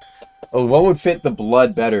shotgun. Oh, what would fit the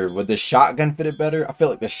blood better? Would the shotgun fit it better? I feel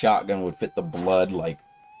like the shotgun would fit the blood, like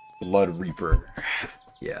Blood Reaper.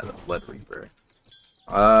 Yeah, the Blood Reaper.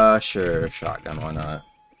 Sure, shotgun, why not?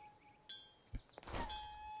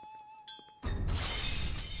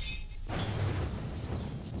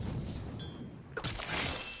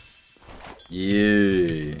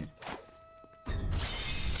 Yeah.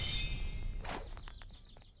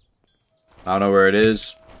 I don't know where it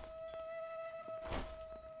is.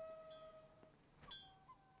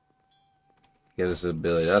 Give us an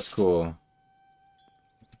ability. That's cool.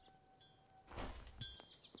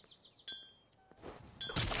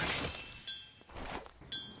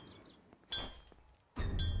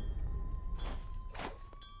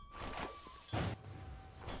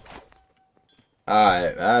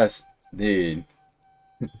 Alright, that's... Dude.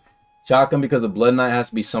 Shotgun because the Blood Knight has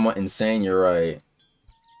to be somewhat insane, you're right.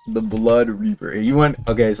 The Blood Reaper. He went...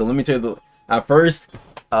 Okay, so let me tell you the... At first,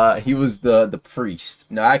 he was the priest.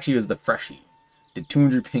 No, actually, he was the freshie. The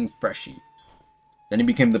 200 ping freshie. Then he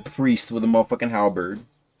became the priest with a motherfucking halberd.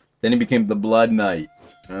 Then he became the Blood Knight.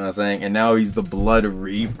 You know what I'm saying? And now he's the Blood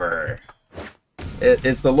Reaper.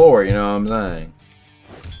 It's the lore, you know what I'm saying?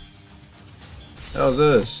 How's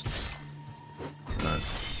this?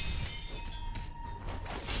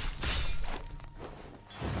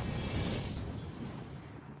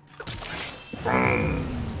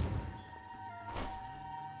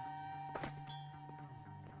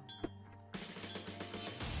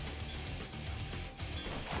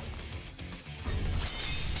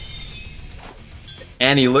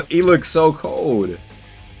 And he looks so cold.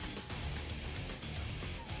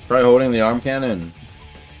 Try holding the arm cannon.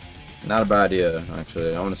 Not a bad idea,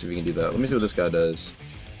 actually. I want to see if we can do that. Let me see what this guy does.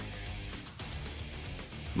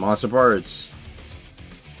 Monster parts.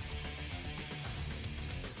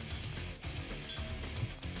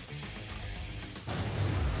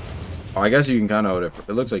 Oh, I guess you can kind of hold it.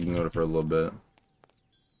 It looks like you can hold it for a little bit.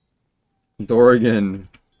 Dorgan.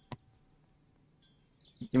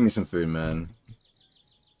 Give me some food, man.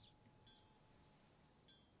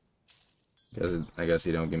 I guess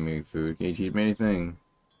you don't give me food. Can you teach me anything?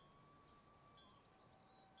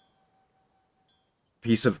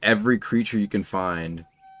 Piece of every creature you can find.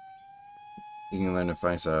 You can learn to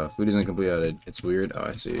find style. Food isn't complete added. It's weird. Oh,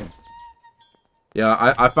 I see.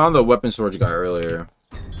 Yeah, I found the weapon storage guy earlier.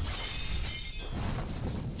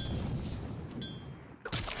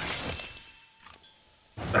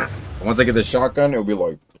 Once I get the shotgun, it'll be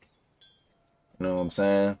like, you know what I'm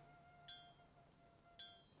saying?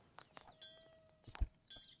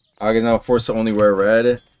 I guess now forced to only wear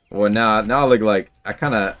red. Well, now I look like I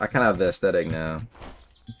kind of have the aesthetic now.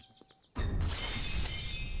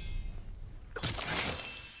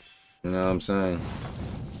 You know what I'm saying?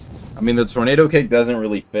 I mean, the tornado kick doesn't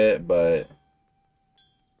really fit, but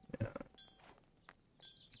yeah,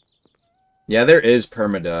 yeah, there is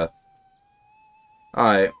permadeath. All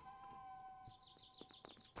right.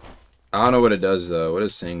 I don't know what it does though. What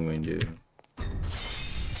does Sanguine do?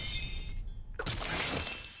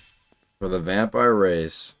 For the vampire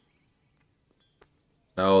race.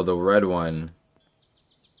 Oh, the red one.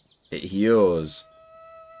 It heals.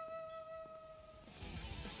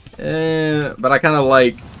 But I kind of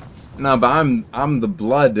like. No, but I'm the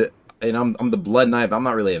blood, and I'm the blood knight. But I'm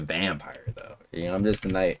not really a vampire though. You know, I'm just a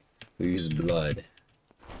knight who uses blood.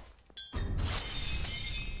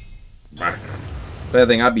 But I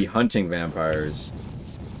think I'd be hunting vampires.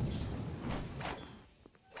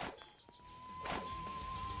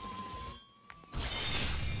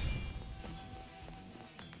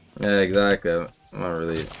 Yeah, exactly. I'm not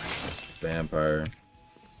really a vampire.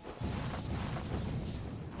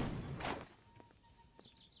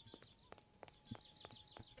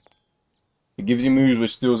 It gives you moves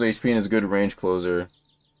which steals HP and is a good range closer.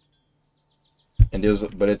 And deals,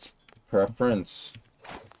 but it's preference.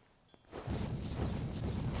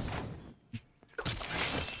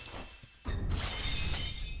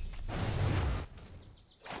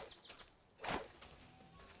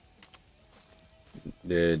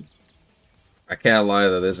 Dude, I can't lie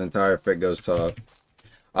though, this entire fit goes tough.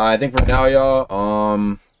 I think for now,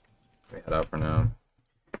 y'all, head out for now.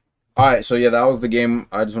 Alright, so yeah, that was the game.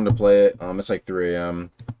 I just wanted to play it. It's like 3 a.m.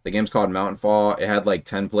 The game's called Mountain Fall. It had like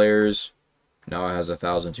 10 players. Now it has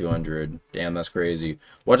 1,200. Damn, that's crazy.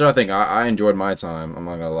 What do I think? I enjoyed my time. I'm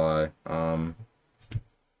not gonna lie.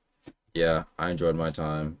 Yeah, I enjoyed my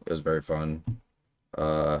time. It was very fun.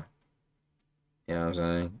 Uh, you know what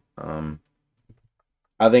I'm saying?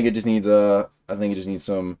 I think it just needs I think it just needs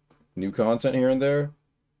some new content here and there.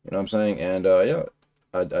 You know what I'm saying? And yeah,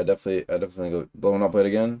 I definitely go blowing up it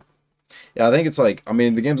again. Yeah, I think it's like, I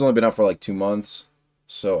mean, the game's only been out for like 2 months.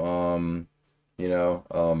 So you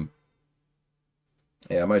know,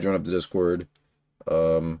 yeah, I might join up the Discord.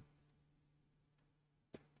 Um,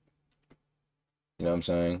 you know what I'm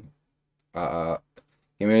saying?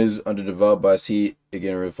 Game is underdeveloped, but I see it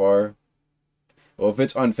getting really far. Well, if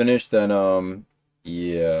it's unfinished, then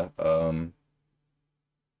yeah,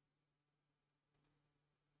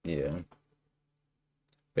 yeah.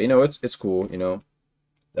 But you know, it's cool. You know,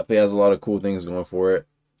 definitely has a lot of cool things going for it.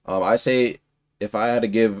 I say if I had to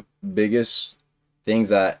give biggest things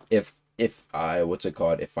that if I what's it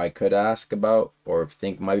called if I could ask about or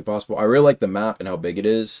think might be possible, I really like the map and how big it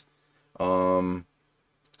is. Um,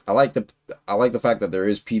 I like the I like the fact that there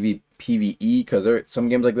is PvE because there some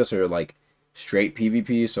games like this are like straight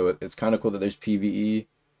PvP, so it's kind of cool that there's PvE.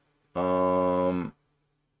 Um,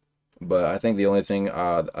 but I think the only thing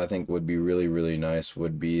I think would be really nice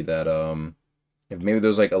would be that if maybe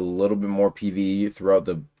there's like a little bit more PvE throughout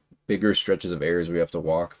the bigger stretches of areas we have to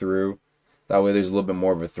walk through. That way there's a little bit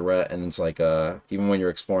more of a threat and it's like even when you're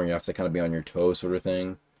exploring you have to kind of be on your toes sort of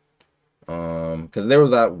thing. Because there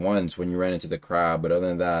was that once when you ran into the crab, but other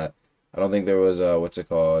than that, I don't think there was what's it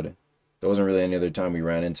called? There wasn't really any other time we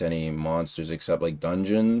ran into any monsters except like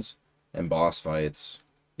dungeons and boss fights.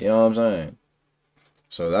 You know what I'm saying?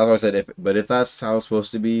 So that's why I said if that's how it's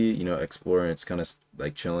supposed to be, you know, exploring, it's kind of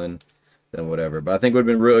like chilling, then whatever. But I think it would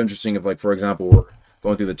have been real interesting if, like, for example, we're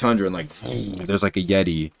going through the tundra and like there's like a yeti.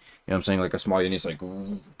 You know what I'm saying? Like a small yeti, it's like,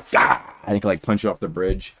 ah, and it can like punch you off the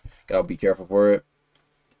bridge. Gotta be careful for it.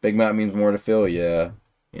 Big map means more to fill, yeah.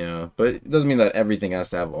 You know, but it doesn't mean that everything has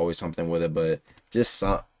to have always something with it, but just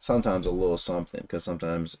sometimes a little something, because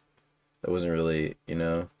sometimes that wasn't really, you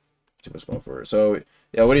know, too much going for it. So,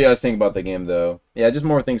 yeah, what do you guys think about the game, though? Yeah, just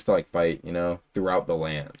more things to, like, fight, you know, throughout the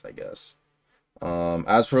lands, I guess.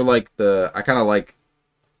 As for, like, I kind of like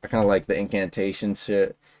the incantation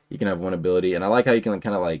shit. You can have one ability, and I like how you can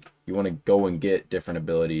kind of, like, you want to go and get different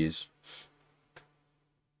abilities.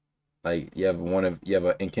 Like you have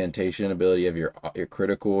an incantation ability, you have your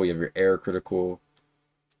critical, you have your air critical,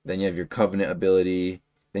 then you have your covenant ability,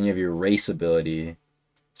 then you have your race ability.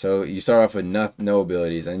 So you start off with no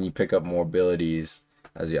abilities, and you pick up more abilities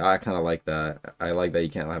as you. I kind of like that. I like that you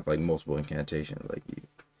can't have like multiple incantations. Like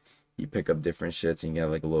you pick up different shits and you have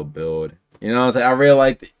like a little build. You know what I'm saying? I really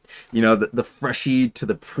like you know the freshie to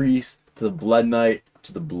the priest to the blood knight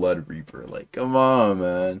to the blood reaper. Like come on,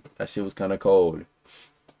 man, that shit was kind of cold.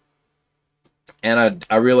 And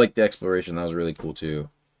I really like the exploration. That was really cool too.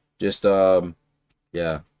 Just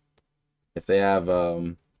yeah. If they have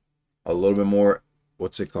a little bit more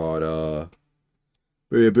what's it called?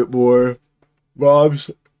 Maybe a bit more mobs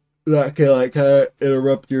that can like kinda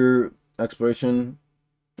interrupt your exploration.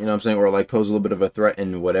 You know what I'm saying? Or like pose a little bit of a threat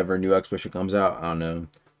in whatever new exploration comes out. I don't know.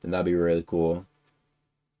 Then that'd be really cool.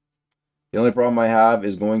 The only problem I have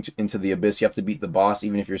is going into the abyss. You have to beat the boss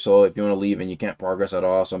even if you're solo. If you want to leave and you can't progress at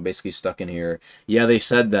all, so I'm basically stuck in here. Yeah, they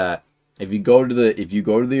said that if you go to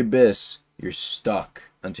the abyss, you're stuck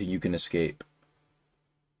until you can escape.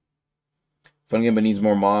 Fun game, but needs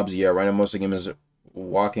more mobs. Yeah, right now most of the game is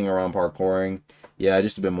walking around parkouring. Yeah,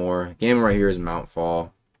 just a bit more. Game right here is Mount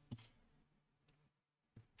Fall.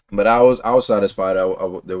 But I was satisfied.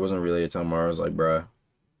 There wasn't really a time where I was like, bruh.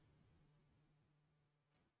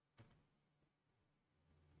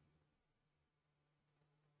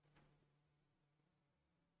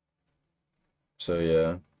 So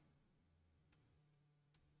yeah.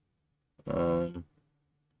 Um,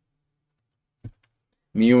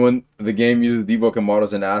 Me when the game uses debug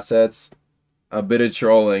models and assets, a bit of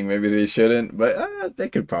trolling. Maybe they shouldn't, but they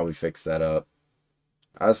could probably fix that up.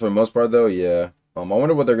 As for the most part, though, yeah. I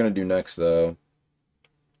wonder what they're gonna do next, though.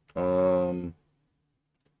 Um,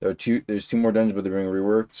 there's two more dungeons, but they're being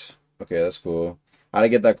reworked. Okay, that's cool. How to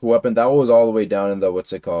get that cool weapon? That was all the way down in the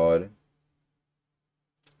what's it called?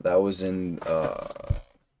 That was in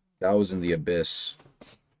that was in the abyss,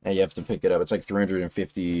 and you have to pick it up. It's like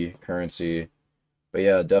 350 currency. But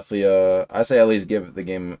yeah, definitely. I say at least give the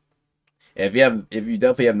game. If you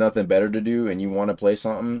definitely have nothing better to do and you want to play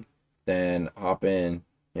something, then hop in.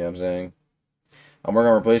 You know what I'm saying? I'm working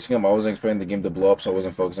on replacing them. I wasn't expecting the game to blow up, so I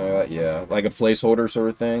wasn't focusing on that. Yeah, like a placeholder sort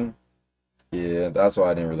of thing. Yeah, that's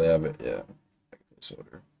why I didn't really have it. Yeah,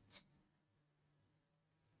 disorder.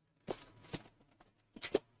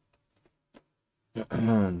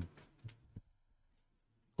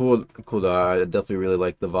 Cool, cool. Though. I definitely really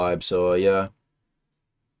like the vibe. So yeah.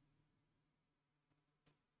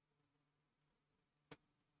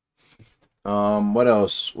 What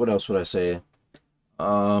else? What else would I say?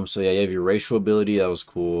 So yeah, you have your racial ability. That was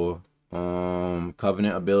cool.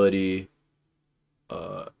 Covenant ability.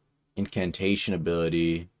 Uh, incantation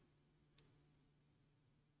ability.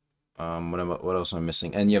 What else am I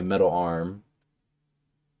missing? And you have metal arm.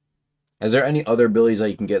 Is there any other abilities that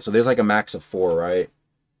you can get? So there's like a max of 4, right?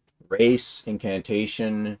 Race,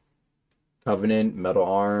 incantation, covenant, metal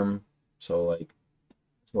arm. So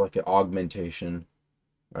like an augmentation,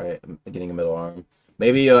 right? Getting a metal arm.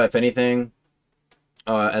 Maybe if anything,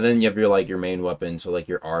 and then you have your main weapon, so like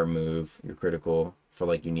your R move, your critical for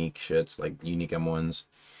like unique shits, like unique M1s.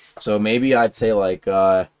 So maybe I'd say like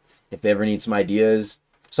if they ever need some ideas,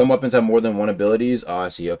 some weapons have more than one abilities. Oh, I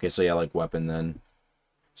see. Okay, so yeah, like weapon then.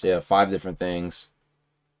 So yeah, 5 different things.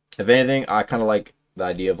 If anything, I kind of like the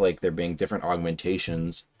idea of like there being different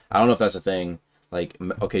augmentations. I don't know if that's a thing. Like,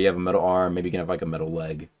 okay, you have a metal arm, maybe you can have like a metal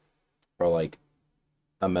leg, or like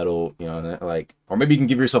a metal, like, or maybe you can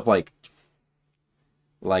give yourself like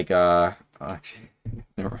actually,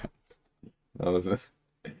 never mind. I was gonna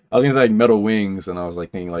say like metal wings, and I was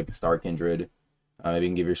like thinking like Star Kindred. Maybe you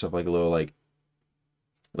can give yourself like a little like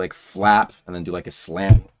flap, and then do like a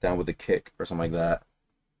slam down with a kick or something like that.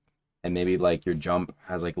 And maybe like your jump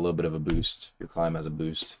has like a little bit of a boost. Your climb has a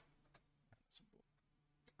boost.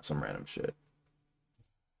 Some random shit.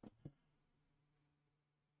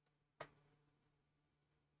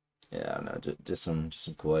 Yeah, I don't know, just some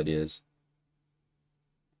cool ideas.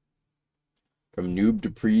 From noob to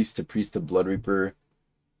priest to blood reaper,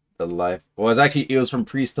 the life. Well, it was from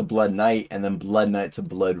priest to blood knight, and then blood knight to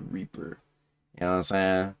blood reaper. You know what I'm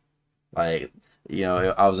saying? Like,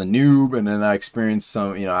 I was a noob, and then I experienced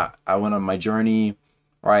some. I went on my journey,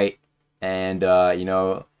 right? And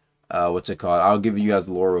what's it called? I'll give you guys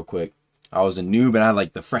the lore real quick. I was a noob, and I had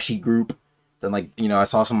like the freshie group. Then I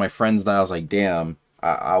saw some of my friends that I was like, damn.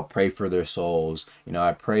 I'll pray for their souls.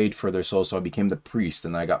 I prayed for their souls, so I became the priest,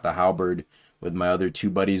 and I got the halberd with my other 2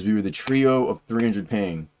 buddies. We were the trio of 300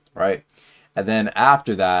 ping, right? And then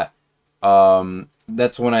after that,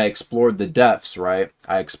 that's when I explored the depths, right?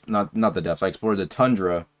 Not the depths. I explored the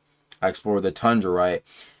tundra. Right?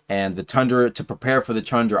 And the tundra, to prepare for the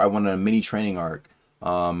tundra, I went on a mini training arc.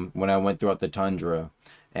 When I went throughout the tundra,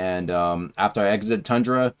 and after I exited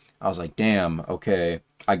tundra, I was like, damn, okay.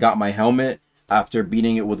 I got my helmet after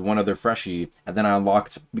beating it with one other freshie, and then I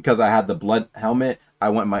unlocked, because I had the blood helmet,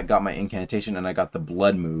 got my incantation, and I got the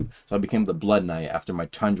blood move, so I became the blood knight after my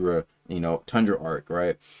tundra arc,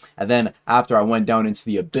 right? And then after I went down into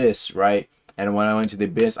the abyss, right? And when I went to the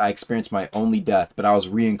abyss, I experienced my only death, but I was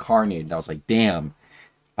reincarnated. I was like, damn,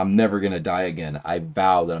 I'm never gonna die again. I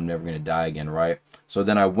vow that I'm never gonna die again, right? So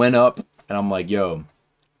then I went up, and I'm like, yo,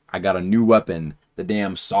 I got a new weapon, the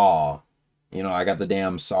damn saw. I got the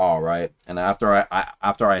damn saw, right? And after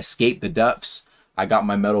I escaped the depths, I got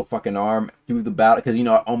my metal fucking arm through the battle, because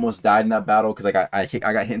I almost died in that battle, because I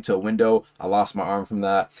got hit into a window. I lost my arm from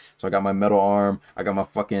that, so I got my metal arm. I got my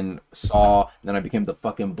fucking saw. And then I became the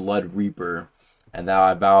fucking Blood Reaper, and now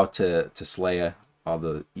I vow to slay all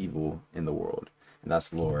the evil in the world. And that's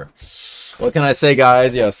the lore. What can I say,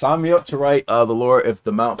 guys? Yeah, sign me up to write the lore if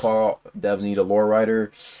the Mount Fall devs need a lore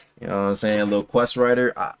writer. You know what I'm saying? A little quest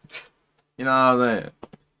writer. You know what I'm saying?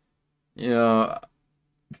 You know,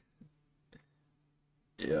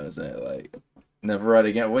 what I'm saying? Like, never write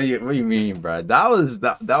again. What do you mean, bro? That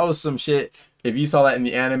was some shit. If you saw that in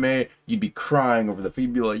the anime, you'd be crying over the.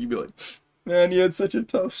 You'd be like, man, he had such a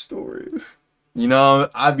tough story.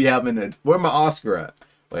 I'd be having a. Where my Oscar at?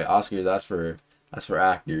 Wait, Oscar. That's for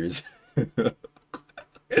actors,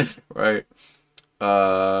 right?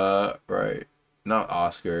 Right. Not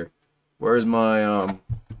Oscar. Where's my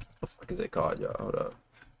what the fuck is it called, y'all? Hold up.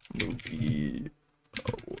 Movie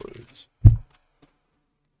awards.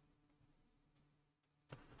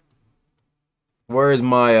 Where's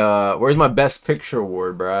my best picture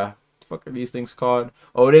award, bruh? What the fuck are these things called?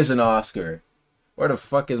 Oh, it is an Oscar. Where the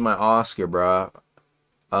fuck is my Oscar, bruh?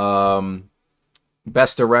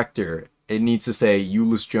 Best director. It needs to say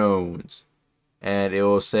Euless Jones. And it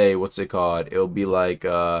will say, what's it called? It'll be like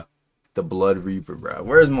the Blood Reaper, bro.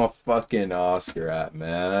 Where's my fucking Oscar at,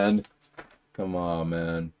 man? Come on,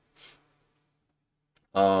 man.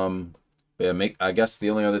 Yeah, I guess the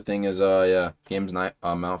only other thing is yeah, games night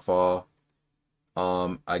Mountfall.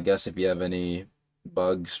 I guess if you have any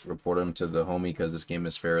bugs, report them to the homie, because this game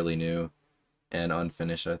is fairly new. and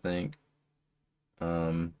unfinished, I think.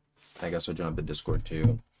 I guess I'll jump to Discord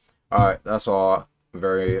too. Alright, that's all.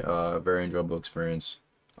 Very enjoyable experience.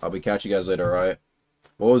 I'll be catching you guys later, alright?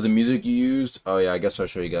 What was the music you used? Oh yeah, I guess I'll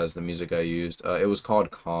show you guys the music I used. It was called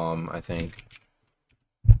Calm, I think.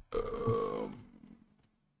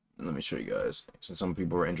 Let me show you guys, since some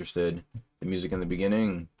people were interested. The music in the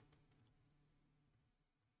beginning.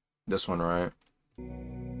 This one, right?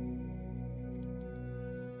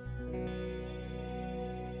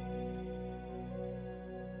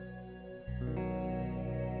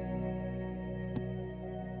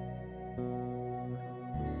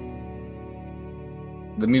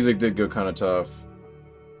 The music did go kind of tough.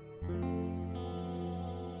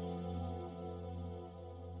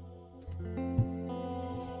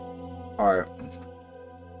 Alright.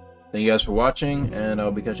 Thank you guys for watching, and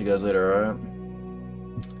I'll be catching you guys later, alright?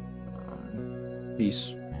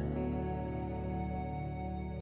 Peace.